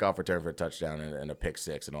a kickoff return for a touchdown and a pick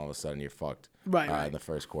six, and all of a sudden you're fucked. Right. In the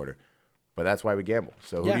first quarter. But that's why we gamble.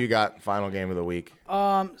 So who Yeah. do you got? Final game of the week.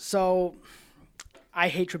 So I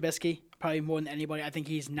hate Trubisky probably more than anybody. I think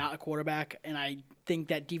he's not a quarterback, and I think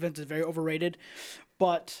that defense is very overrated.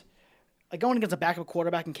 But going against a backup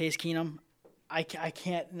quarterback in Case Keenum, I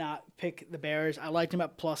can't not pick the Bears. I liked him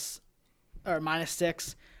at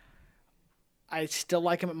 -6. I still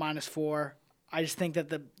like him at -4. I just think that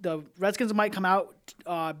the Redskins might come out,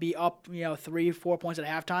 be up 3-4 points at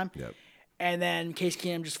halftime. Yep. And then Case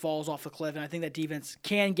Keenum just falls off the cliff, and I think that defense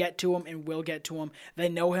can get to him and will get to him. They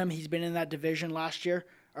know him. He's been in that division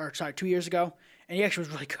 2 years ago, and he actually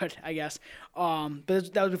was really good, I guess. But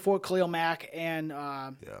that was before Khalil Mack and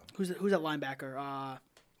who's that linebacker?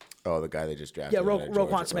 The guy they just drafted.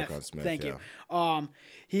 Roquan Smith. Thank you.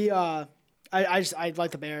 I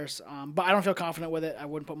like the Bears, but I don't feel confident with it. I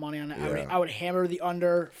wouldn't put money on it. Yeah. I would hammer the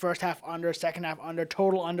under, first half under, second half under,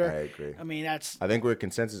 total under. I agree. I mean, that's I think we're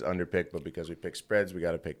consensus under pick, but because we pick spreads, we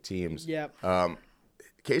got to pick teams. Yep.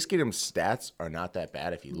 Case Keenum's stats are not that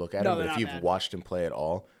bad if you look at No, him, but they're if not you've bad. watched him play at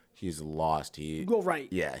all, he's lost. Well, right.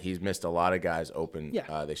 Yeah, he's missed a lot of guys open.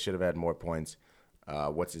 Yeah. They should have had more points.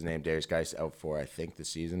 What's his name? Darius Geis out for, I think, the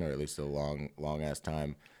season, or at least a long ass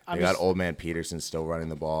time. They got old man Peterson still running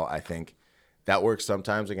the ball. I think that works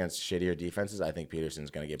sometimes against shittier defenses. I think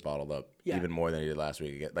Peterson's going to get bottled up even more than he did last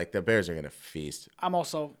week. Like the Bears are going to feast. I'm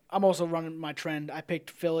also running my trend. I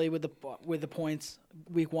picked Philly with the points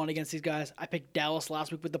week 1 against these guys. I picked Dallas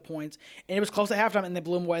last week with the points, and it was close to halftime, and they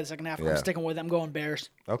blew them away the second half. Yeah. I'm sticking with it. I'm going Bears.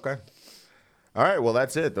 Okay. All right. Well,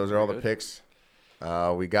 that's it. Those are all the picks.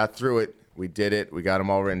 We got through it. We did it. We got them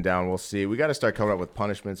all written down. We'll see. We got to start coming up with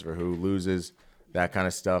punishments for who loses, that kind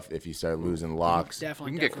of stuff. If you start losing locks,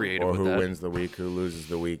 Definitely. We can get creative or with who that. wins the week, who loses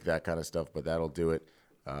the week, that kind of stuff. But that'll do it.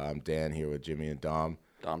 I'm Dan here with Jimmy and Dom.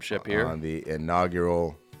 Dom Ship here. On the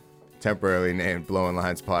inaugural, temporarily named Blowing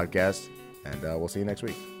Lines podcast. And we'll see you next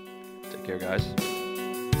week. Take care, guys.